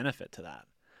definitely a benefit to that.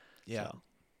 Yeah. So,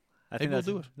 I think that's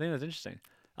interesting.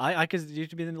 I could you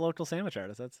should be the local sandwich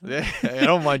artist. I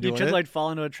don't mind doing it. You should fall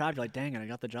into a trap. You're like, dang it, I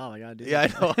got the job. I gotta do. Yeah, I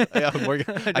know.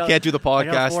 I can't do the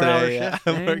podcast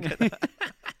today.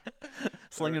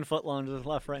 Slinging footlonges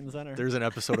left, right, and center. There's an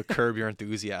episode of Curb Your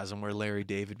Enthusiasm where Larry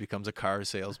David becomes a car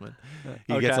salesman.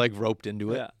 He gets roped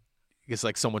into it. Yeah.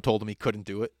 Because someone told him he couldn't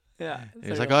do it. Yeah.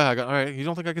 He's like, all right, you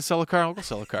don't think I can sell a car? I'll go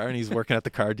sell a car. And he's working at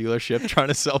the car dealership trying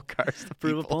to sell cars to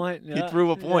prove people. A point. Yeah. He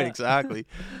proved a point, exactly.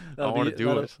 I want to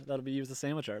do it. That'll be you as a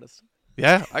sandwich artist.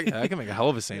 Yeah, I can make a hell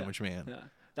of a sandwich, man. Yeah.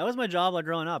 That was my job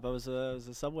growing up. I was a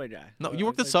Subway guy. No, you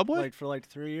worked at Subway? For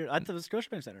 3 years. At the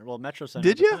Scotiabank Center. Well, Metro Center.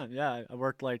 Did you? Yeah, I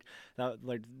worked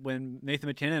when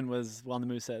Nathan McKinnon was on the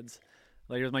Mooseheads.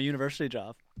 It was my university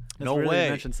job. No way. You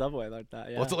mentioned Subway like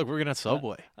that. Yeah. What's it like working at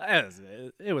Subway?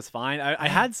 It was fine. I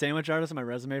had sandwich artist on my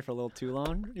resume for a little too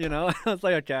long. I was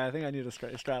like, okay, I think I need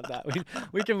to strap that.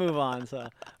 We can move on. So,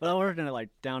 but I worked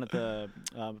down at the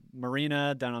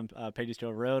marina down on Peggy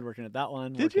Stove Road, working at that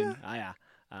one. Did you? Yeah.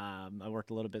 I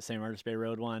worked a little bit St. Martin's Bay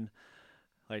Road one.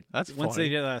 That's once funny. they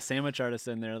get a sandwich artist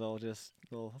in there,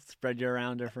 they'll spread you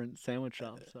around different sandwich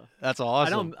shops. So that's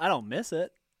awesome. I don't miss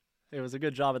it. It was a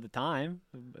good job at the time.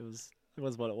 It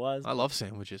was what it was. I love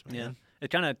sandwiches, man. Yeah,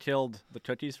 it kind of killed the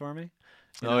cookies for me.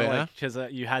 Because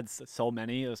you had so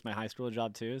many. It was my high school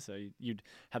job too, so you'd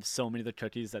have so many of the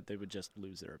cookies that they would just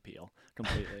lose their appeal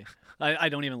completely. I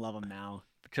don't even love them now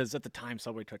because at the time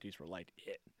Subway cookies were like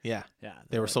it. Yeah,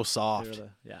 they were so soft.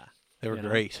 They were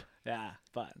great. Yeah,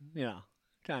 but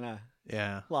kind of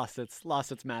lost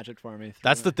its magic for me.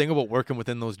 That's the thing about working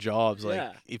within those jobs.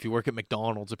 If you work at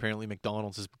McDonald's, apparently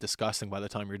McDonald's is disgusting by the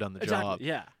time you're done the job.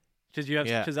 Yeah,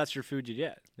 because that's your food you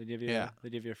get. They give you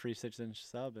a free 6-inch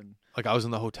sub. And I was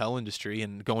in the hotel industry,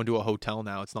 and going to a hotel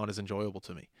now, it's not as enjoyable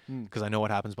to me because I know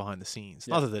what happens behind the scenes.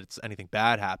 Not that it's anything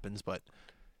bad happens, but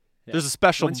there's a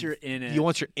special. Once you're in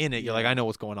it, you're like, I know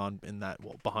what's going on in that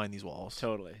behind these walls.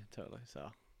 Totally. So.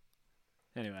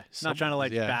 Anyway, not trying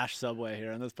to bash Subway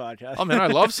here on this podcast. Oh man, I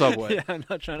love Subway. Yeah, I'm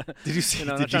not trying to. Did you see?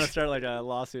 I'm not trying to start a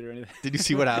lawsuit or anything. Did you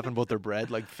see what happened about their bread?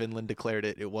 Finland declared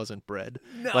it wasn't bread.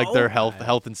 No. Their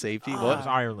health and safety. What? It was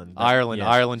Ireland.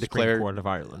 Ireland declared. Supreme Court of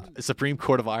Ireland. The Supreme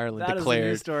Court of Ireland declared. That is a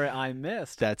news story I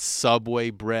missed. That Subway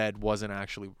bread wasn't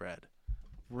actually bread.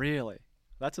 Really?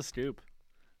 That's a scoop.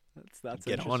 That's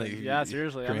get on it. Yeah,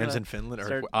 seriously. Graham's in Finland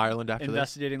or Ireland after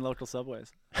investigating local Subways.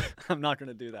 I'm not going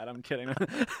to do that. I'm kidding.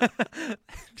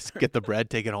 Just get the bread,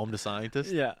 take it home to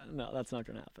scientists. Yeah, no, that's not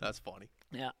going to happen. That's funny.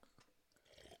 Yeah.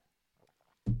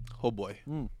 Oh boy.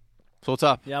 So what's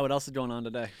up? Yeah, what else is going on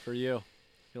today for you?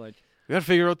 We got to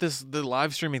figure out the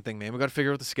live streaming thing, man. We got to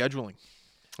figure out the scheduling.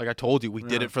 Like I told you, we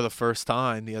did it for the first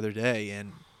time the other day,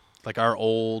 and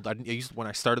when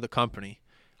I started the company,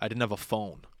 I didn't have a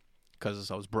phone.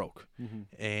 Because I was broke,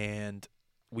 and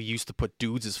we used to put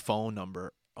dudes' phone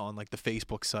number on the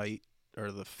Facebook site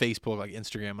or the Facebook, like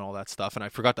Instagram and all that stuff. And I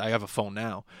forgot I have a phone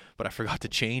now, but I forgot to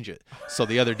change it. So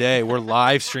the other day we're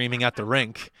live streaming at the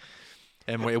rink.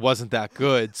 And it wasn't that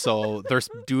good, so there's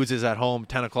dudes is at home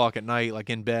 10 o'clock at night, like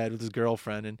in bed with his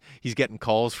girlfriend, and he's getting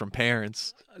calls from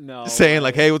parents saying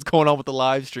like, "Hey, what's going on with the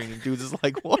live stream?" And dudes is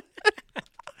like, "What?"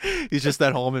 He's just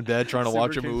at home in bed trying to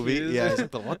watch a movie. Confused. Yeah, he's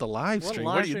like, "What the live stream?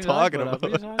 What are you talking about?" What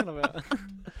are you talking about?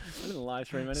 I didn't live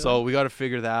stream anyway. So we got to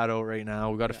figure that out right now.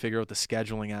 We got to figure out the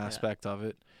scheduling aspect of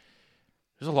it.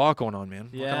 There's a lot going on, man.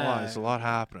 I'm not gonna lie, there's a lot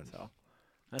happening. So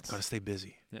got to stay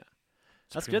busy. Yeah,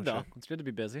 that's good though. It's good to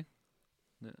be busy.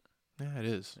 Yeah, it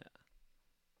is. Yeah.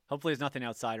 Hopefully, it's nothing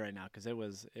outside right now because it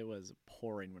was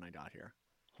pouring when I got here.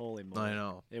 Holy moly! I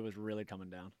know. It was really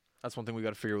coming down. That's one thing we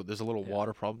got to figure out. There's a little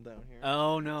water problem down here.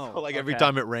 Oh no! So, like every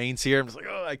time it rains here, I'm just like,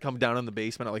 oh, I come down in the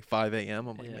basement at like 5 a.m.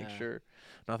 I'm like, make sure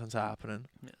nothing's happening.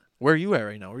 Yeah. Where are you at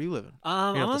right now? Where are you living?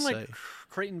 I'm on like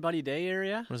Creighton Buddy Day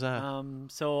area. Where's that?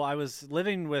 So I was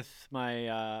living with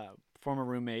my former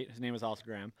roommate. His name was also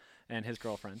Graeme, and his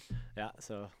girlfriend. Yeah,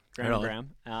 so Graeme and Graeme.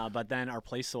 But then our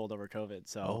place sold over COVID,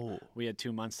 so we had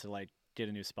 2 months to like get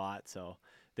a new spot. So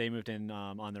they moved in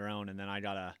on their own, and then I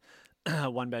got a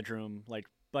one-bedroom like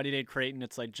Buddy Day Creighton.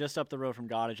 It's like just up the road from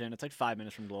Gottingen. It's like 5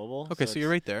 minutes from Global. Okay, so you're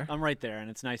right there. I'm right there, and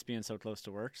it's nice being so close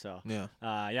to work. So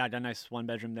I got a nice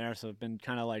one-bedroom there. So I've been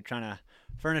kind of like trying to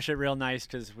furnish it real nice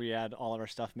because we had all of our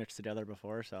stuff mixed together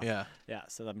before. So yeah.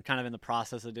 So I'm kind of in the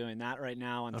process of doing that right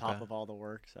now on top of all the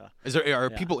work. So are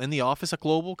people in the office at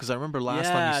Global? Because I remember last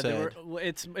time you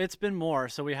said it's been more.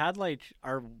 So we had like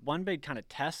our one big kind of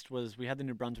test was we had the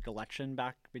New Brunswick election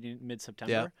back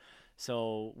mid-September. Yeah.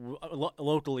 So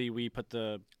locally, we put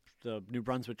the New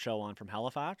Brunswick show on from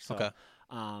Halifax. So,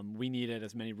 we needed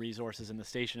as many resources in the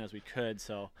station as we could.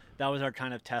 So that was our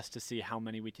kind of test to see how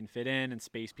many we can fit in and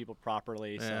space people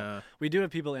properly. Yeah. So we do have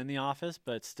people in the office,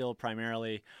 but still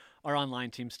primarily our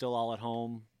online team's still all at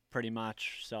home pretty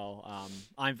much. So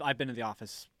I've been in the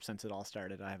office since it all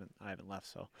started. I haven't left.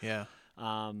 So yeah.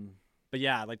 But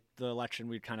yeah, like the election,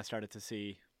 we kind of started to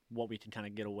see what we can kind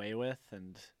of get away with,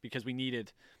 and because we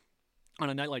needed. On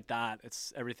a night like that,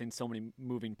 everything's so many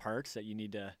moving parts that you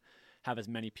need to have as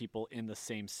many people in the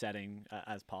same setting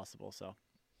as possible. So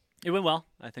it went well.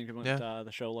 I think it went,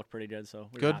 the show looked pretty good, so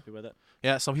we were happy with it.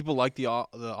 Yeah, some people like the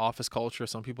office culture.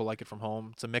 Some people like it from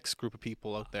home. It's a mixed group of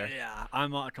people out there. Yeah,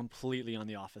 I'm completely on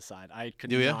the office side. I could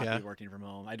not be working from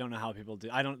home. I don't know how people do.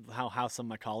 I don't know how some of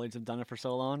my colleagues have done it for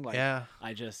so long. Like,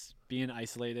 I just being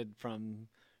isolated from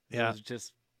was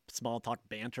just small talk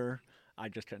banter. I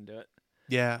just couldn't do it.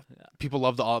 Yeah, people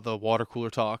love the water cooler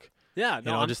talk. Yeah,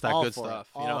 I'm just that good stuff.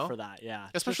 All for that, yeah.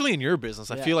 Especially in your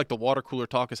business, I feel like the water cooler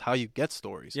talk is how you get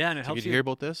stories. Yeah, and it helps you hear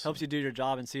about this. Helps you do your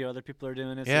job and see how other people are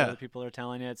doing it. See how other people are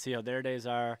telling it. See how their days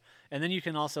are, and then you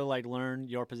can also like learn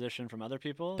your position from other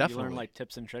people. Definitely. You learn like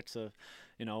tips and tricks of,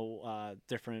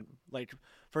 different. Like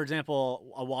for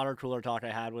example, a water cooler talk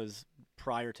I had was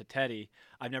prior to Teddy.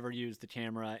 I've never used the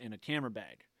camera in a camera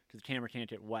bag because the camera can't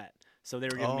get wet. So they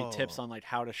were giving me tips on like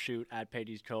how to shoot at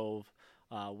Peggy's Cove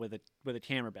with a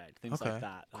camera bag, things like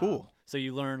that. Cool. So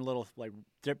you learn little like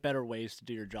better ways to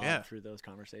do your job through those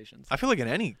conversations. I feel like in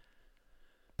any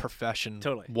profession,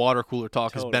 water cooler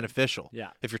talk is beneficial. Yeah.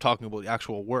 If you're talking about the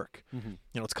actual work,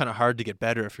 it's kind of hard to get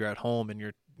better if you're at home and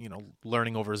you're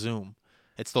learning over Zoom.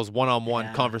 It's those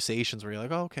one-on-one conversations where you're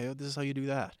like, oh, okay, this is how you do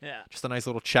that. Yeah. Just a nice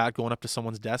little chat going up to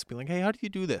someone's desk, being like, hey, how do you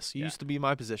do this? You used to be in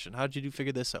my position. How did you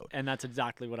figure this out? And that's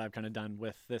exactly what I've kind of done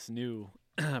with this new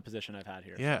position I've had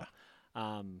here. Yeah.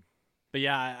 So, but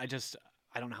yeah, I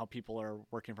don't know how people are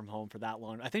working from home for that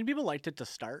long. I think people liked it to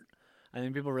start. I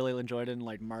think people really enjoyed it in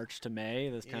like March to May.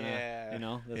 This kind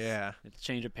of, it's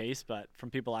change of pace. But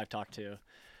from people I've talked to,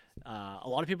 a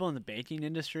lot of people in the banking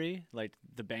industry, like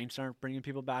the banks aren't bringing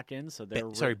people back in, so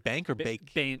they're bank or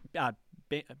bake?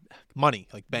 Money,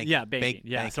 like bank. Yeah, banking.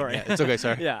 Yeah, banking. Sorry. Yeah, it's okay,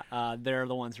 sorry. Yeah, they're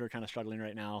the ones who are kind of struggling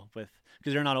right now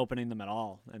because they're not opening them at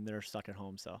all, and they're stuck at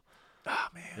home. So. Oh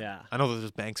man. Yeah. I know there's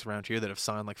banks around here that have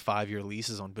signed like 5-year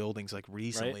leases on buildings like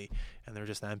recently, and they're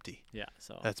just empty. Yeah.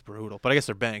 So. That's brutal. But I guess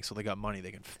they're banks, so they got money.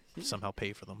 They can somehow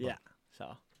pay for them. Yeah.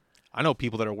 So. I know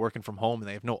people that are working from home and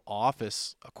they have no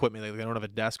office equipment. They don't have a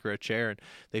desk or a chair, and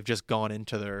they've just gone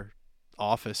into their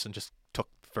office and just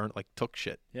took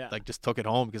shit. Yeah. Like just took it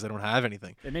home because they don't have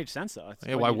anything. It makes sense though.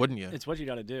 Why wouldn't you? It's what you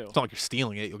got to do. It's not like you're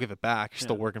stealing it. You'll give it back. You're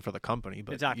still working for the company,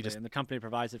 but exactly. And the company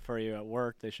provides it for you at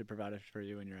work. They should provide it for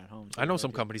you when you're at home. So I know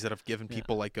some companies that have given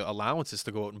people like allowances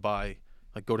to go out and buy,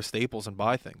 like go to Staples and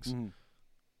buy things. Mm-hmm.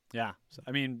 Yeah. So,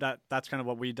 I mean that's kind of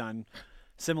what we've done.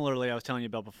 Similarly, I was telling you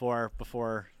about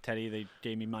before Teddy, they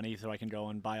gave me money so I can go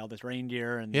and buy all this rain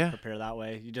gear and prepare that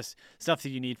way. You just stuff that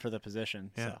you need for the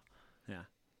position. Yeah. So, yeah.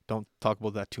 Don't talk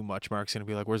about that too much. Mark's gonna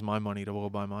be like, "Where's my money to go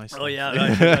buy my stuff?" Oh yeah,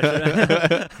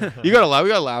 We got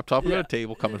a laptop. We got a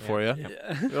table coming for you.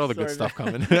 We got all the good stuff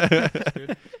coming.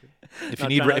 If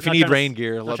you need rain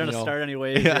gear, let me know. Trying to start any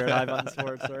waves here at High Button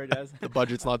Sports. Sorry, guys. The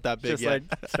budget's not that big yet.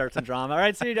 Just start some drama. All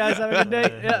right, see you guys. Have a good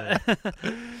day. Yeah.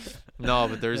 No,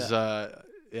 but there's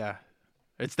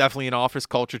it's definitely an office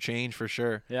culture change for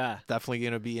sure. Yeah, definitely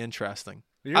gonna be interesting.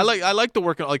 I like the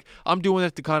working, like I'm doing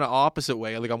it the kind of opposite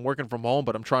way. Like I'm working from home,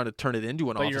 but I'm trying to turn it into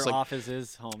an office. But your office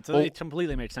is home, so it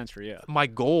completely makes sense for you. My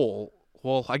goal,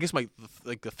 well, I guess the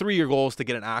 3-year goal is to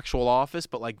get an actual office,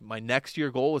 but like my next year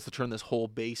goal is to turn this whole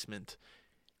basement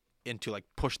into like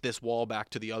push this wall back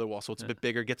to the other wall, so it's a bit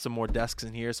bigger. Get some more desks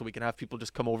in here, so we can have people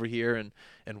just come over here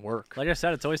and work. Like I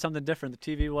said, it's always something different.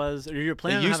 The TV was, or you're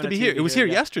planning. It used to be here. It was here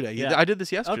yesterday. Yeah. I did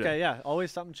this yesterday. Okay, yeah.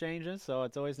 Always something changes, so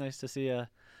it's always nice to see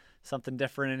something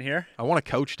different in here. I want a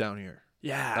couch down here.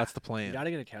 Yeah, that's the plan. You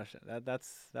gotta get a couch.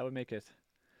 That would make it.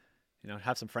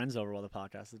 Have some friends over while the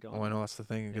podcast is going. Oh, I know, that's the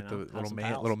thing. Get the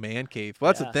little man cave. Well,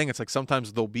 that's the thing. It's like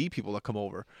sometimes there'll be people that come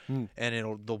over, and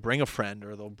they'll bring a friend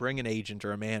or they'll bring an agent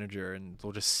or a manager, and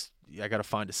I got to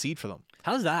find a seat for them.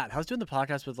 How's that? How's doing the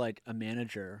podcast with like a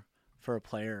manager for a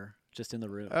player just in the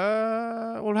room?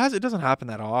 Well, it doesn't happen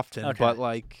that often, but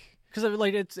like. Because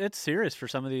like it's serious for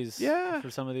some of these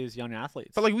young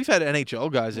athletes. But like we've had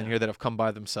NHL guys in here that have come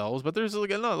by themselves, but there's like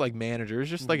not like managers,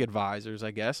 just like advisors,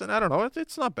 I guess. And I don't know,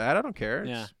 it's not bad. I don't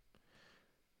care.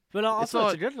 But also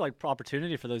it's a good like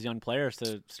opportunity for those young players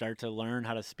to start to learn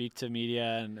how to speak to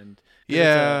media and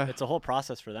it's a whole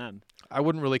process for them. I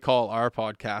wouldn't really call our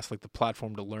podcast like the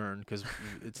platform to learn because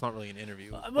it's not really an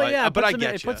interview. But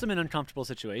it puts them in uncomfortable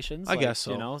situations. I guess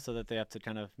so. So that they have to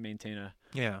kind of maintain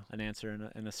an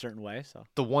answer in a certain way. So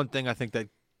the one thing I think that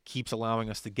keeps allowing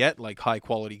us to get like high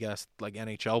quality guests, like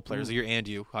NHL players,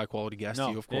 you high quality guests,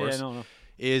 you of course,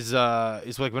 is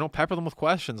like we don't pepper them with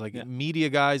questions like media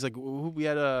guys. Like we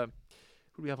had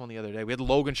who do we have on the other day? We had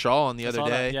Logan Shaw on the other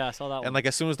day. I saw that one. And like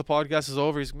as soon as the podcast is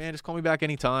over, he's like, man, just call me back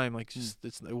anytime. Like this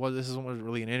isn't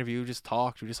really an interview. We just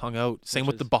talked. We just hung out. Same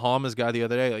with the Bahamas guy the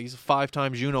other day. Like he's a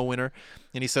 5-time Juno winner,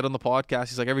 and he said on the podcast,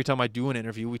 he's like, every time I do an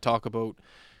interview, we talk about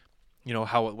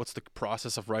what's the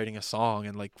process of writing a song,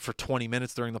 and like for 20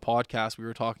 minutes during the podcast we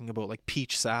were talking about like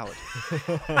peach salad.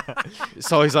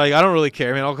 So he's like, I don't really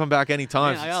care, man, I'll come back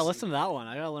anytime. Man, I gotta listen to that one.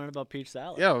 I gotta learn about peach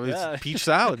salad. It's peach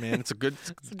salad, man. It's a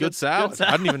good salad.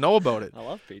 I didn't even know about it. I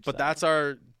love peach but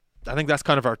salad. I think that's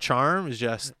kind of our charm, is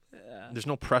just there's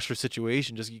no pressure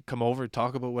situation. Just you come over and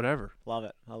talk about whatever. Love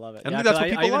it. I love it. And I think that's what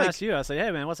people like. I like. asked you. I said,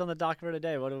 "Hey, man, what's on the docket for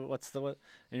today? What's the?" And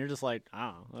you're just like,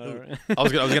 "I don't know." I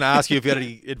was gonna ask you if you had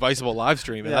any advice about live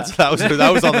streaming.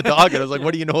 That was on the docket. I was like,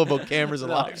 "What do you know about cameras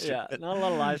and live streaming?" Yeah, not a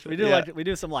lot of live. We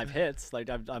do some live hits. Like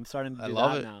I'm starting to do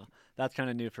that now. That's kind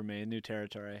of new for me, new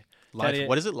territory. Live.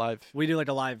 What is it? Live. We do like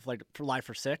a live, live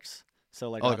for 6. So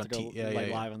like, live on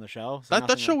the show. So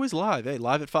that show is live. Hey,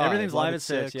 live at 5. Everything's live at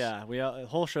 6. Yeah, the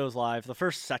whole show's live. The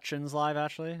first section's live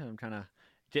actually. I'm kind of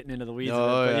getting into the weeds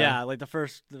of it, but like the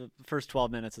first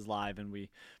 12 minutes is live, and we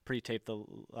pre-tape the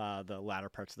latter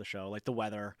parts of the show, like the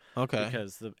weather. Okay.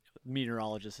 Because the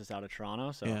meteorologist is out of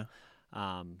Toronto. So,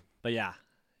 but yeah.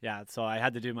 So I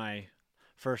had to do my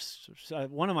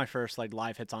one of my first like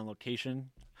live hits on location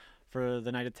for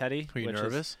the night of Teddy. Are you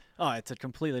nervous? It's a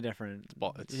completely different.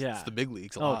 It's the big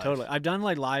leagues. Oh, totally. I've done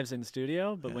like lives in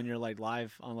studio, but when you're like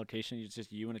live on location, it's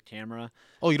just you and a camera.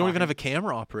 Oh, you don't even have a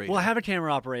camera operator. Well, I have a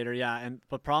camera operator,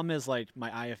 but problem is like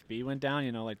my IFB went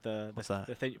down. Like what's that?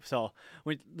 The thing. So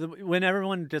when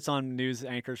everyone gets on news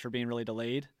anchors for being really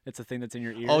delayed, it's a thing that's in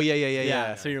your ear. Oh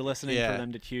yeah. So you're listening for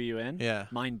them to cue you in. Yeah.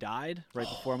 Mine died right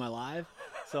before my live,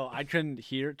 so I couldn't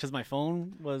hear because my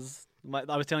phone was.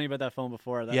 I was telling you about that phone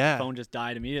before. That phone just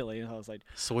died immediately, and I was like,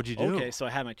 "So what'd you do?" Okay, so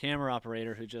I had my camera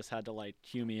operator who just had to like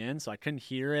cue me in, so I couldn't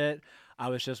hear it. I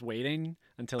was just waiting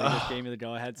until he just gave me the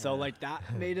go ahead. So like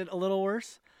that made it a little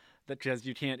worse, because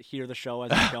you can't hear the show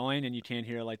as it's going, and you can't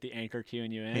hear like the anchor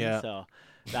cueing you in. Yeah. So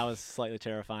that was slightly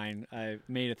terrifying. I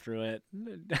made it through it,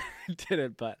 did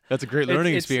it, but that's a great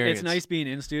learning experience. It's nice being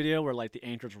in studio where like the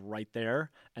anchor's right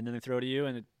there, and then they throw to you,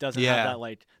 and it doesn't have that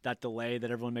like that delay that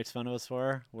everyone makes fun of us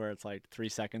for, where it's like 3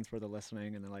 seconds where they're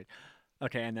listening, and they're like,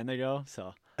 okay, and then they go.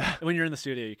 So when you're in the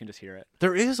studio, you can just hear it.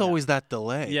 There is always that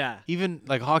delay. Yeah. Even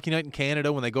like Hockey Night in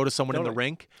Canada, when they go to someone in the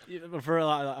rink. For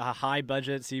a high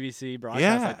budget CBC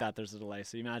broadcast like that, there's a delay.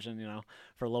 So you imagine,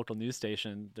 for a local news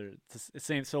station, it's the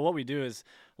same. So what we do is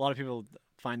a lot of people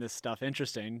find this stuff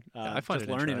interesting. I find just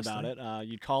it learning about it.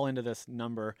 You call into this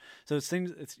number. So it's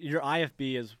your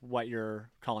IFB is what you're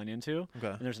calling into. Okay.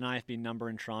 And there's an IFB number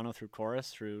in Toronto through Chorus,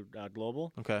 through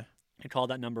Global. Okay. You call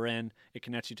that number in, it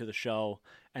connects you to the show,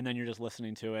 and then you're just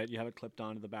listening to it. You have it clipped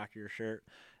onto the back of your shirt,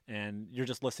 and you're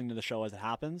just listening to the show as it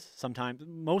happens.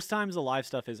 Most times the live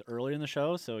stuff is earlier in the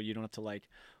show, so you don't have to like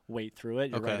wait through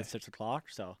it. You're right at 6 o'clock,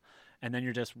 so, and then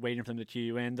you're just waiting for them to cue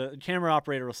you in. The camera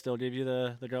operator will still give you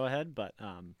the go ahead, but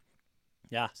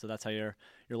yeah, so that's how you're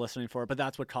listening for it. But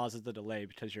that's what causes the delay,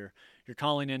 because you're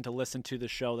calling in to listen to the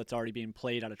show that's already being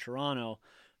played out of Toronto,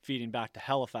 feeding back to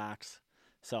Halifax.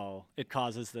 So it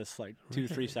causes this like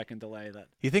 2-3 second delay. That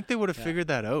you think they would have figured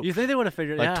that out? You think they would have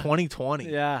figured like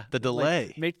 2020? Yeah, the delay.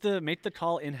 Like make the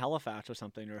call in Halifax or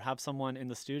something, or have someone in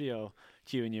the studio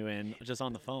queuing you in just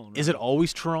on the phone. Right? Is it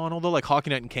always Toronto though? Like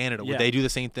Hockey Night in Canada, would they do the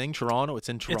same thing? Toronto, it's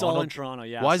in Toronto. It's all in Toronto.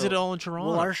 Yeah. Why is it all in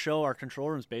Toronto? Well, our control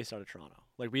room is based out of Toronto.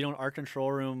 Like our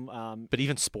control room. But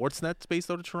even Sportsnet's based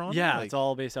out of Toronto. Yeah, it's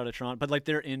all based out of Toronto. But like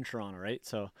they're in Toronto, right?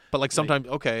 So. But like sometimes,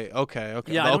 okay.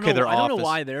 Yeah, I don't know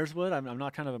why theirs would. I'm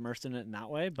not kind of immersed in it in that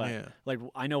way, but like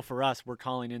I know for us, we're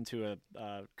calling into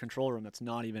a control room that's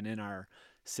not even in our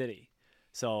city.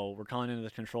 So we're calling into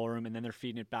the control room, and then they're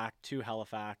feeding it back to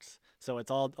Halifax. So it's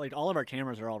all like all of our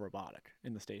cameras are all robotic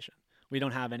in the station. We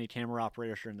don't have any camera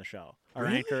operators during the show. Our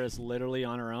anchor is literally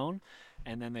on her own,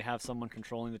 and then they have someone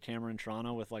controlling the camera in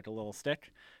Toronto with like a little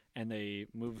stick, and they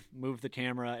move the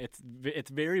camera. It's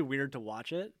very weird to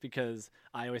watch it, because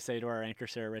I always say to our anchor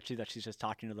Sarah Ritchie that she's just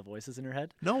talking to the voices in her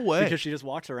head. No way. Because she just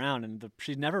walks around, and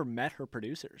she's never met her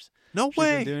producers. No she's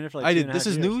way. Been doing it for like This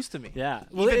is years. News to me. Yeah.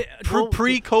 Well,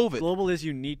 pre-COVID. Global is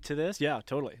unique to this. Yeah,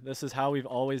 totally. This is how we've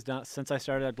always done since I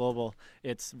started at Global.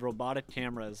 It's robotic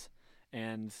cameras.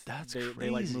 And they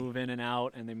like move in and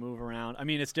out, and they move around. I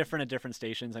mean, it's different at different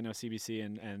stations. I know CBC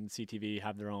and CTV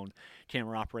have their own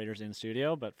camera operators in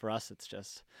studio, but for us, it's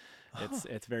just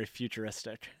it's very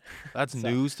futuristic. That's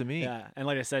news to me. Yeah, and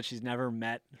like I said, she's never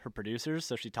met her producers,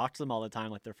 so she talks to them all the time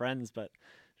like they're friends, but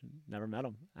never met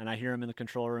them. And I hear them in the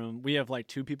control room. We have like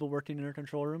 2 people working in our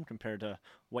control room compared to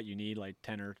what you need, like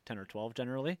 10 or 12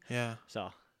 generally. Yeah. So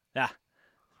yeah,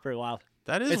 pretty wild.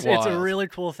 That is It's wild. a really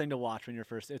cool thing to watch when you're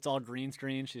first. It's all green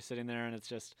screen. She's sitting there, and it's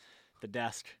just the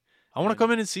desk. I want to come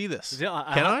in and see this. Can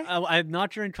I? I'm not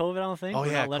during COVID, I don't think. Oh,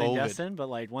 We're not letting COVID. guests in, but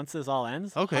like once this all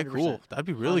ends. Okay, 100%, cool. That'd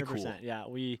be really 100%. cool. Yeah,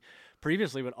 we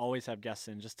previously would always have guests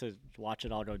in just to watch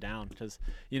it all go down, because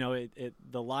the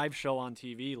live show on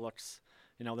TV looks,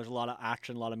 there's a lot of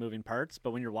action, a lot of moving parts, but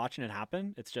when you're watching it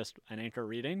happen, it's just an anchor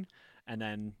reading, and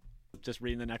then just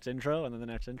reading the next intro and then the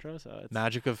next intro. So it's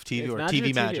magic of TV, or magic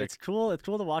TV magic. It's cool. It's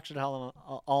cool to watch it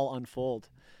all unfold,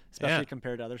 especially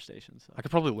compared to other stations. So. I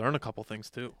could probably learn a couple things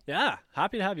too. Yeah,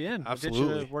 happy to have you in. Absolutely.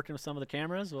 We'll get you working with some of the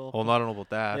cameras. Well, I don't know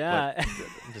about that. Yeah.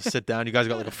 But just sit down. You guys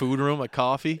got like a food room, like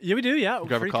coffee? Yeah, we do. Yeah,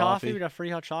 grab free a coffee. We got free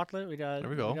hot chocolate. We got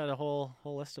we got a whole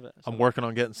list of it. So. I'm working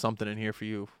on getting something in here for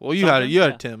you. Well, you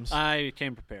had Tim's. I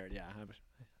came prepared. Yeah.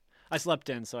 I slept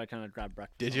in, so I kind of grabbed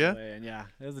breakfast. Did you? And yeah,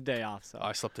 it was a day off. So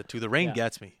I slept in too. The rain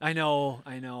gets me. I know.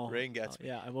 Rain gets me.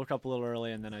 Yeah, I woke up a little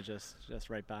early, and then I just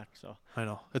right back. So I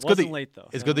know. It's good. Late though.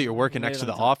 It's good that you're working next to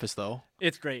the office, though.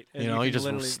 It's great. You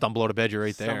just stumble out of bed, you're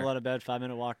right there. Stumble out of bed,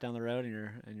 5-minute walk down the road,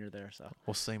 and you're there. So.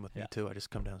 Well, same with me too. I just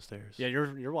come downstairs. Yeah,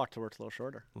 your walk to work's a little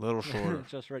shorter. A little shorter.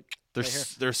 Just right.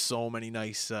 There's so many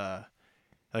nice.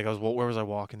 Like where was I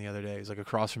walking the other day? It was like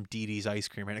across from Dee Dee's Ice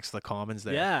Cream, right next to the Commons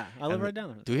there. Yeah, I live right down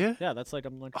there. Do you? Yeah, that's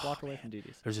I'm like a block away from Dee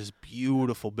Dee's. There's this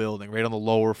beautiful building right on the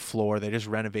lower floor. They just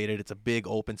renovated. It's a big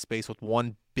open space with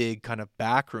one big kind of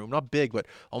back room. Not big, but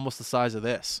almost the size of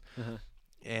this. Uh-huh.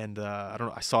 And I don't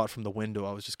know. I saw it from the window.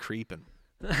 I was just creeping.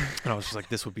 And I was just like,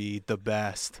 this would be the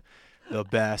best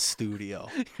studio.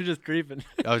 You're just creeping.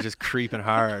 I was just creeping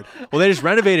hard. Well, they just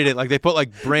renovated it. Like they put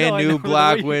like brand new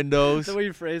black windows. The way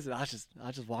you phrase it, I was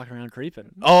just walking around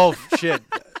creeping. Oh shit.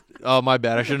 Oh, my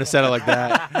bad. I shouldn't have said it like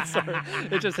that. Sorry.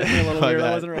 It just hit me a little weird.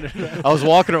 I wasn't ready for that. I was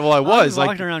walking. Well, I was like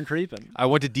walking around creeping. I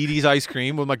went to Dee Dee's Ice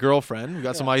Cream with my girlfriend. We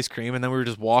got some ice cream, and then we were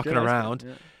just walking around.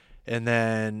 Yeah. And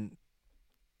then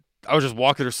I was just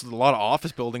walking. There's a lot of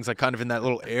office buildings, like kind of in that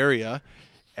little area.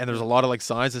 And there's a lot of like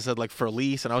signs that said like for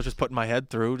lease, and I was just putting my head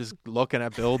through, just looking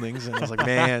at buildings, and I was like,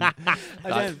 man. I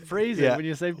can't phrase it when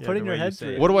you say putting your head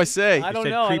through. What do I say? I don't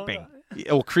know. Creeping.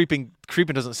 Yeah, well, creeping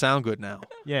doesn't sound good now.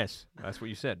 Yes, that's what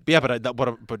you said. Yeah, but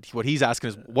what he's asking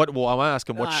is what? Well, I'm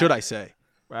asking what should I say?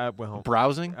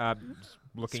 Browsing,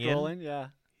 looking scrolling, yeah.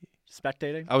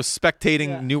 Spectating? I was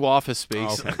spectating new office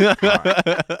space. Oh, okay.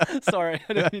 Right. Sorry,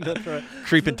 I didn't mean to throw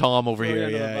Creeping Tom over here.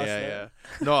 Yeah.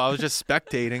 No, I was just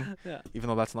spectating, even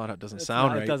though it doesn't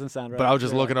sound right. It doesn't sound right. But I was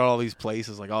just looking at all these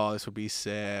places like, oh, this would be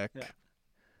sick. Yeah.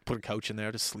 Put a couch in there,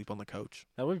 just sleep on the couch.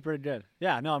 That would be pretty good.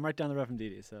 Yeah, no, I'm right down the road from Dee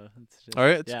Dee, so it's just, all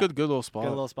right, it's a good little spot. Good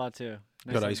little spot too.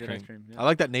 Good ice cream. Yeah. I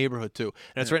like that neighborhood too,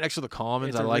 and it's right next to the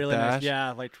Commons. I like really that. Nice,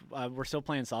 yeah, like we're still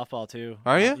playing softball too.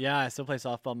 Are you? Yeah, I still play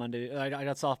softball Monday. I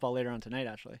got softball later on tonight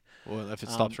actually. Well, if it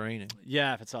stops raining.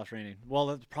 Yeah, if it stops raining. Well,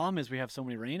 the problem is we have so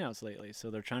many rainouts lately, so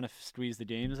they're trying to squeeze the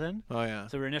games in. Oh yeah.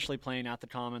 So we were initially playing at the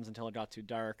Commons until it got too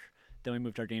dark. Then we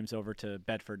moved our games over to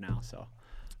Bedford now, so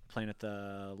playing at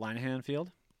the Linehan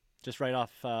Field, just right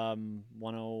off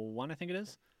 101, I think it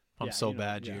is. I'm so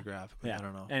bad geographically. Yeah. I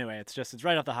don't know. Anyway, it's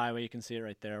right off the highway. You can see it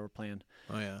right there. We're playing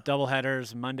double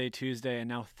headers Monday, Tuesday, and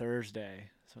now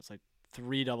Thursday. So it's like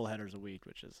 3 double headers a week,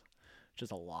 which is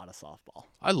just a lot of softball.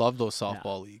 I love those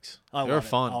softball leagues. They're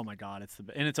fun. Oh my God,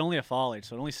 and it's only a fall league,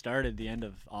 so it only started the end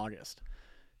of August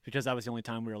because that was the only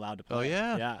time we were allowed to play. Oh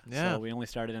yeah. So we only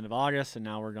started end of August, and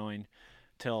now we're going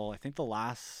till I think the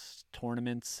last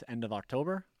tournament's end of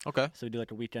October. Okay. So we do like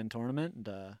a weekend tournament,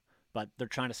 and but they're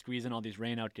trying to squeeze in all these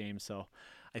rain-out games, so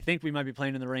I think we might be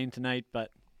playing in the rain tonight,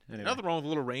 but anyway. Nothing wrong with a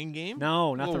little rain game?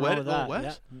 No, nothing wrong with that. Wet?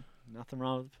 Yeah. Nothing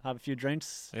wrong with have a few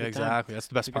drinks. Yeah, exactly. That's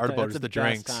the best part about it is the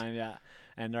drinks. Time, yeah.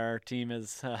 And our team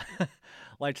is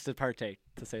likes to partake,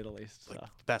 to say the least. Like so.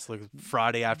 best like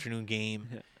Friday afternoon game.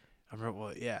 Yeah. I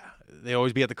remember, they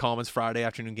always be at the Commons Friday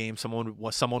afternoon game.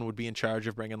 Someone would be in charge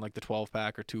of bringing like the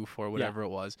 12-pack or 2 for whatever it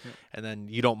was, and then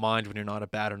you don't mind when you're not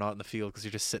at bat or not in the field because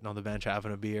you're just sitting on the bench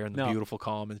having a beer in the beautiful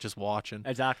Commons, just watching.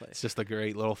 Exactly, it's just a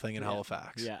great little thing in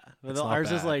Halifax. Yeah, well, ours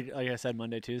is like I said,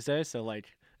 Monday, Tuesday, so like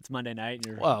it's Monday night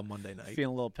and you're Monday night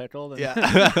feeling a little pickled. And yeah,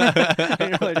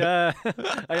 and you're like,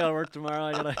 I gotta work tomorrow.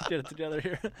 I gotta get it together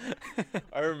here.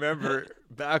 I remember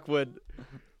back when,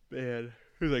 man,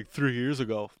 it was like 3 years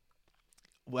ago.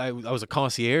 I was a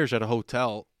concierge at a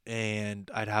hotel,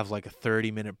 and I'd have like a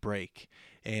 30-minute break.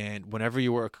 And whenever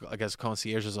you work, I guess,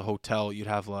 concierge as a hotel, you'd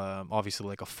have obviously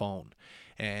like a phone,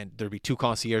 and there'd be 2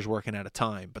 concierge working at a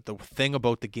time. But the thing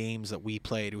about the games that we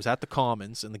played, it was at the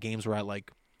Commons, and the games were at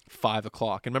like 5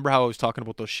 o'clock. And remember how I was talking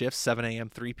about those shifts, 7 a.m.,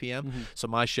 3 p.m.? Mm-hmm. So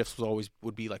my shifts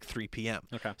would be like 3 p.m.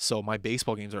 Okay. So my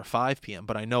baseball games are at 5 p.m.,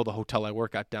 but I know the hotel I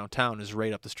work at downtown is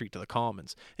right up the street to the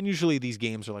Commons. And usually these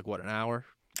games are like, what, an hour?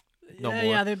 No more.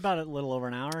 Yeah, they're about a little over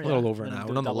an hour. A little over an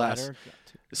hour, nonetheless.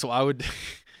 So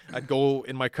I'd go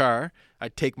in my car,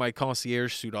 I'd take my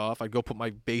concierge suit off, I'd go put my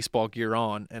baseball gear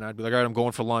on, and I'd be like, all right, I'm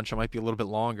going for lunch. I might be a little bit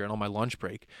longer, and on my lunch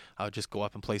break, I would just go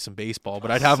up and play some baseball.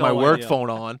 But I'd have my work phone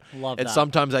on, and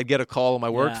sometimes I'd get a call on my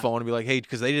work phone and be like, hey,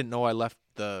 because they didn't know I left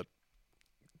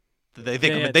they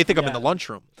think I'm in the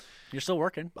lunchroom. You're still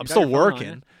working. I'm still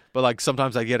working. But like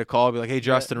sometimes I get a call, be like, "Hey,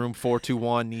 Justin, room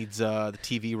 421 needs the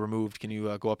TV removed. Can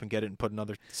you go up and get it and put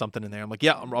something in there?" I'm like,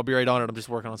 "Yeah, I'll be right on it. I'm just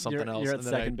working on something else." You're at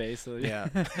second base, so yeah.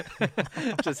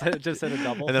 just hit a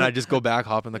double. And then I just go back,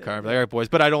 hop in the car, and be like, "All right, boys."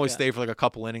 But I'd only stay for like a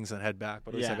couple innings and head back.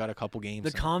 But at least I got a couple games.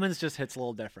 The Commons just hits a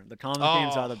little different. The Commons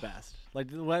games are the best. Like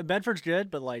Bedford's good,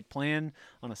 but like playing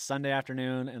on a Sunday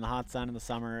afternoon in the hot sun in the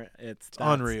summer, it's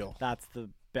unreal. That's the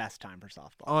best time for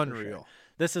softball. Unreal. Sure.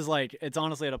 This is like, it's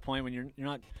honestly at a point when you're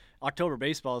not. October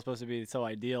baseball is supposed to be so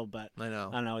ideal, but I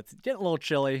don't know, it's getting a little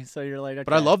chilly, so you're like, okay.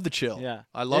 But I love the chill. Yeah,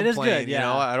 I love playing. Good, you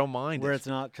know, I don't mind where it's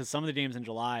not, because some of the games in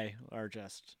July are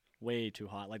just way too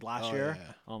hot. Like last year,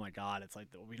 oh my God, it's like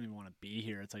we don't even want to be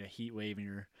here. It's like a heat wave, and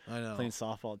you're playing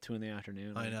softball at 2 in the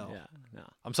afternoon. I know. Yeah, no.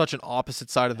 I'm such an opposite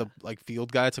side of the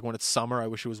field guy. It's like when it's summer, I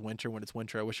wish it was winter. When it's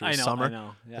winter, I wish it was summer. I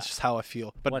know. Yeah. That's just how I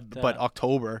feel. But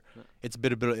October, it's a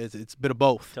bit of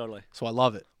both. Totally. So I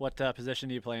love it. What position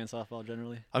do you play in softball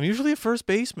generally? I'm usually a first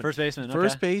baseman. First baseman. Okay.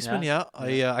 First baseman. Yeah.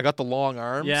 I got the long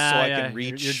arms, so I can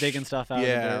reach. You're digging stuff out.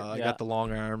 Yeah, I got the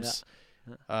long arms.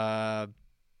 Yeah.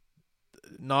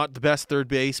 Not the best third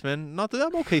baseman.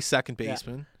 I'm okay second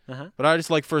baseman. But I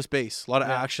just like first base. A lot of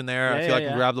action there. I feel I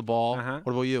can grab the ball. What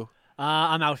about you?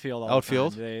 I'm outfield.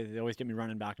 Outfield. They always get me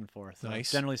running back and forth. So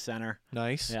nice. Generally center.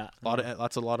 Nice. Yeah. A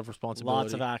lot of responsibility.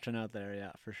 Lots of action out there.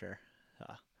 Yeah, for sure.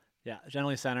 Yeah,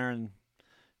 generally center and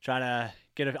try to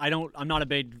get I'm not a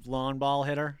big long ball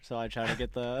hitter, so I try to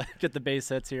get the base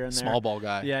hits here and there. Small ball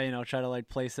guy. Yeah, try to like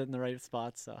place it in the right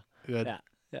spots. So good.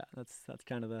 Yeah. That's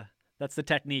kind of the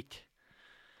technique.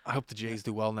 I hope the Jays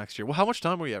do well next year. Well, how much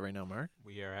time are we at right now, Mark?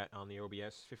 We are on the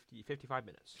OBS 55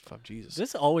 minutes. Oh, Jesus.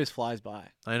 This always flies by.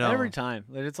 I know. Every time.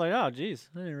 It's like, oh, geez,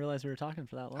 I didn't realize we were talking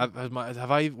for that long.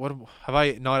 Have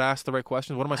I not asked the right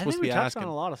questions? What am I supposed to be asking? I think we touched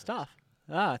on a lot of stuff.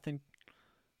 I think.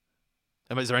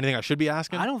 Is there anything I should be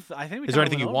asking? I think we. Is there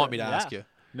anything you want me to ask you?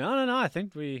 No. I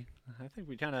think we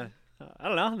kind of. I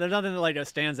don't know. There's nothing that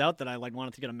stands out that I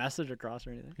wanted to get a message across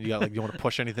or anything. You got you want to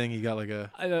push anything? You got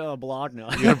a blog? No.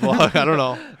 You got a blog? I don't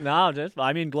know.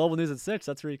 No, Global News at 6.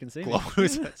 That's where you can see Global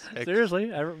News at 6.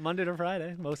 Seriously, Monday to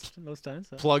Friday, most times.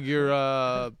 So. Plug your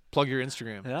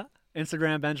Instagram. Yeah.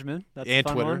 Instagram Benjamin. That's and a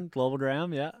fun Twitter. one. Global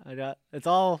Graeme. Yeah, I got. It's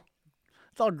all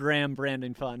Graeme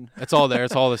branding fun. It's all there.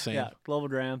 It's all the same. Yeah, Global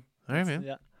Graeme. All right, man.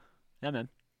 Yeah, man.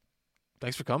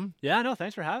 Thanks for coming. Yeah, no,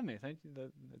 thanks for having me. Thank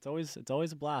you. It's always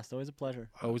a blast. Always a pleasure.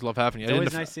 I always love having you. It's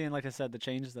always nice seeing, like I said, the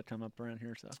changes that come up around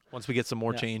here. So once we get some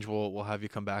more change, we'll have you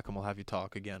come back and we'll have you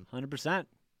talk again. 100%.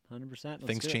 100%.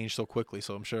 Things change so quickly,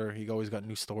 so I'm sure you always got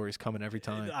new stories coming every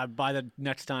time. By the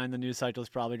next time, the news cycle is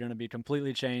probably going to be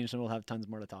completely changed, and we'll have tons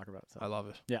more to talk about. So. I love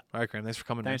it. Yeah. All right, Graeme. Thanks for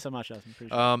coming. Thanks man. so much, Justin.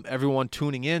 Appreciate it. Everyone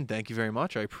tuning in, thank you very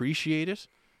much. I appreciate it.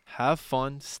 Have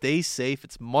fun. Stay safe.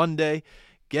 It's Monday.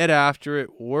 Get after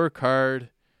it. Work hard.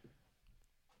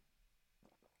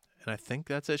 And I think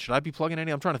that's it. Should I be plugging any?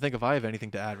 I'm trying to think if I have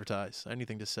anything to advertise,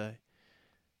 anything to say.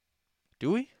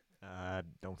 Do we?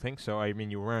 Don't think so. I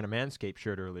mean, you were wearing a Manscaped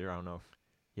shirt earlier. I don't know if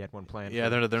you had one planned. Yeah,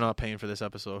 they're not paying for this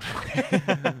episode,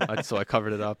 so I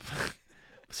covered it up.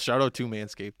 Shout out to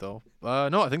Manscaped, though.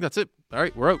 No, I think that's it. All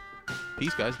right, we're out.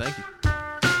 Peace, guys. Thank you.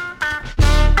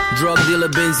 Drug dealer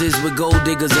Benzes with gold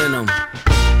diggers in them,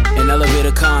 and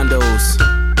elevator condos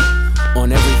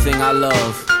on everything I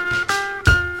love.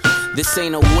 This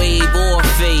ain't a wave or a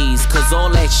phase, cause all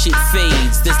that shit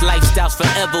fades. This lifestyle's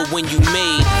forever when you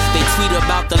made. They tweet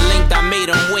about the length I made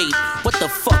them wait. What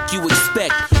the fuck you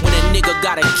expect when a nigga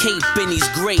got a cape and he's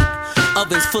great?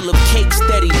 Ovens full of cakes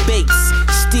that he bakes,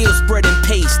 still spreading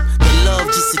paste. The love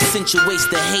just accentuates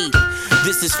the hate.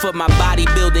 This is for my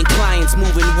bodybuilding clients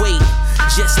moving weight.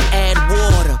 Just add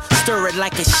water, stir it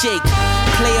like a shake.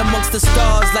 Play amongst the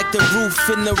stars like the roof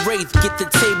in the Wraith. Get the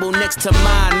table next to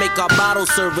mine, make our bottle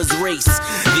servers race.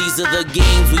 These are the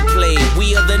games we play,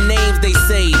 we are the names they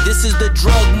say. This is the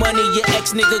drug money your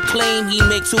ex-nigga claim he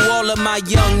make to all of my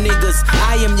young niggas.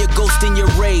 I am your ghost in your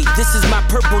raid. This is my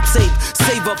purple tape,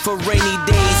 save up for rainy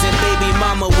days and baby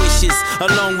mama wishes.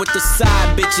 Along with the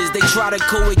side bitches, they try to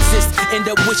coexist, end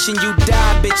up wishing you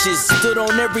die bitches. Stood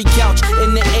on every couch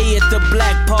in the A at the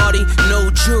black party.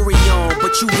 No jury on,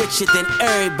 but you richer than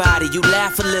everybody. You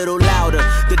laugh a little louder,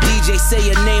 the DJ say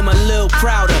your name a little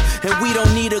prouder. And we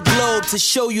don't need a globe to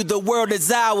show you the world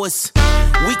is ours.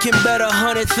 We can bet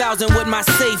 100,000 with my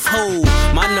safe hold.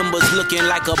 My numbers looking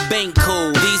like a bank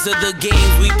code. These are the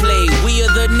games we play, we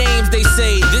are the names they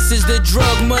say. This is the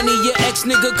drug money your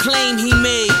ex-nigga claim he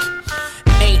make.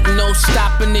 Ain't no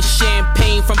stopping the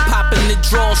champagne from popping the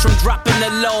draws, from dropping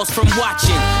the laws, from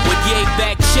watching. With yay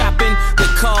back chopping, the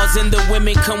cars and the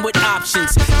women come with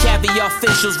options. Caviar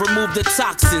facials remove the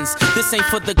toxins. This ain't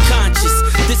for the conscious,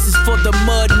 this is for the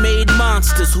mud-made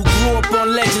monsters who grew up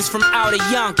on legends from out of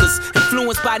Yonkers,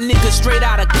 influenced by niggas straight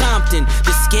out of Compton.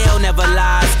 The scale never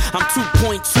lies, I'm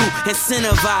 2.2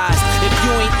 incentivized. If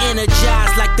you ain't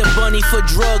energized like the bunny for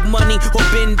drug money, or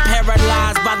been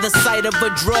paralyzed by the sight of a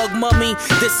drug mummy,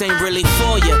 this ain't really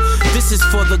for ya. This is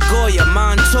for the Goya,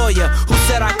 Montoya, who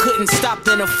said I couldn't stop,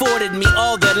 then afforded me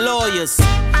all their lawyers.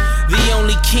 The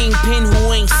only kingpin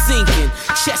who ain't sinking.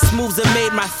 Chess moves that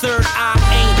made my third eye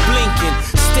ain't blinking.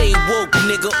 Stay woke,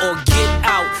 nigga, or get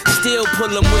out. Still pull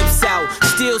them whips out,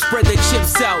 still spread the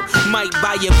chips out. Might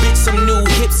buy your bitch some new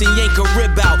hips and yank a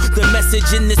rib out. The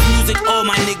message in this music all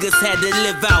my niggas had to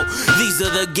live out. These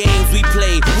are the games we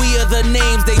play, we are the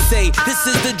names they say. This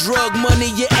is the drug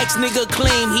money your ex-nigga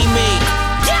claim he made.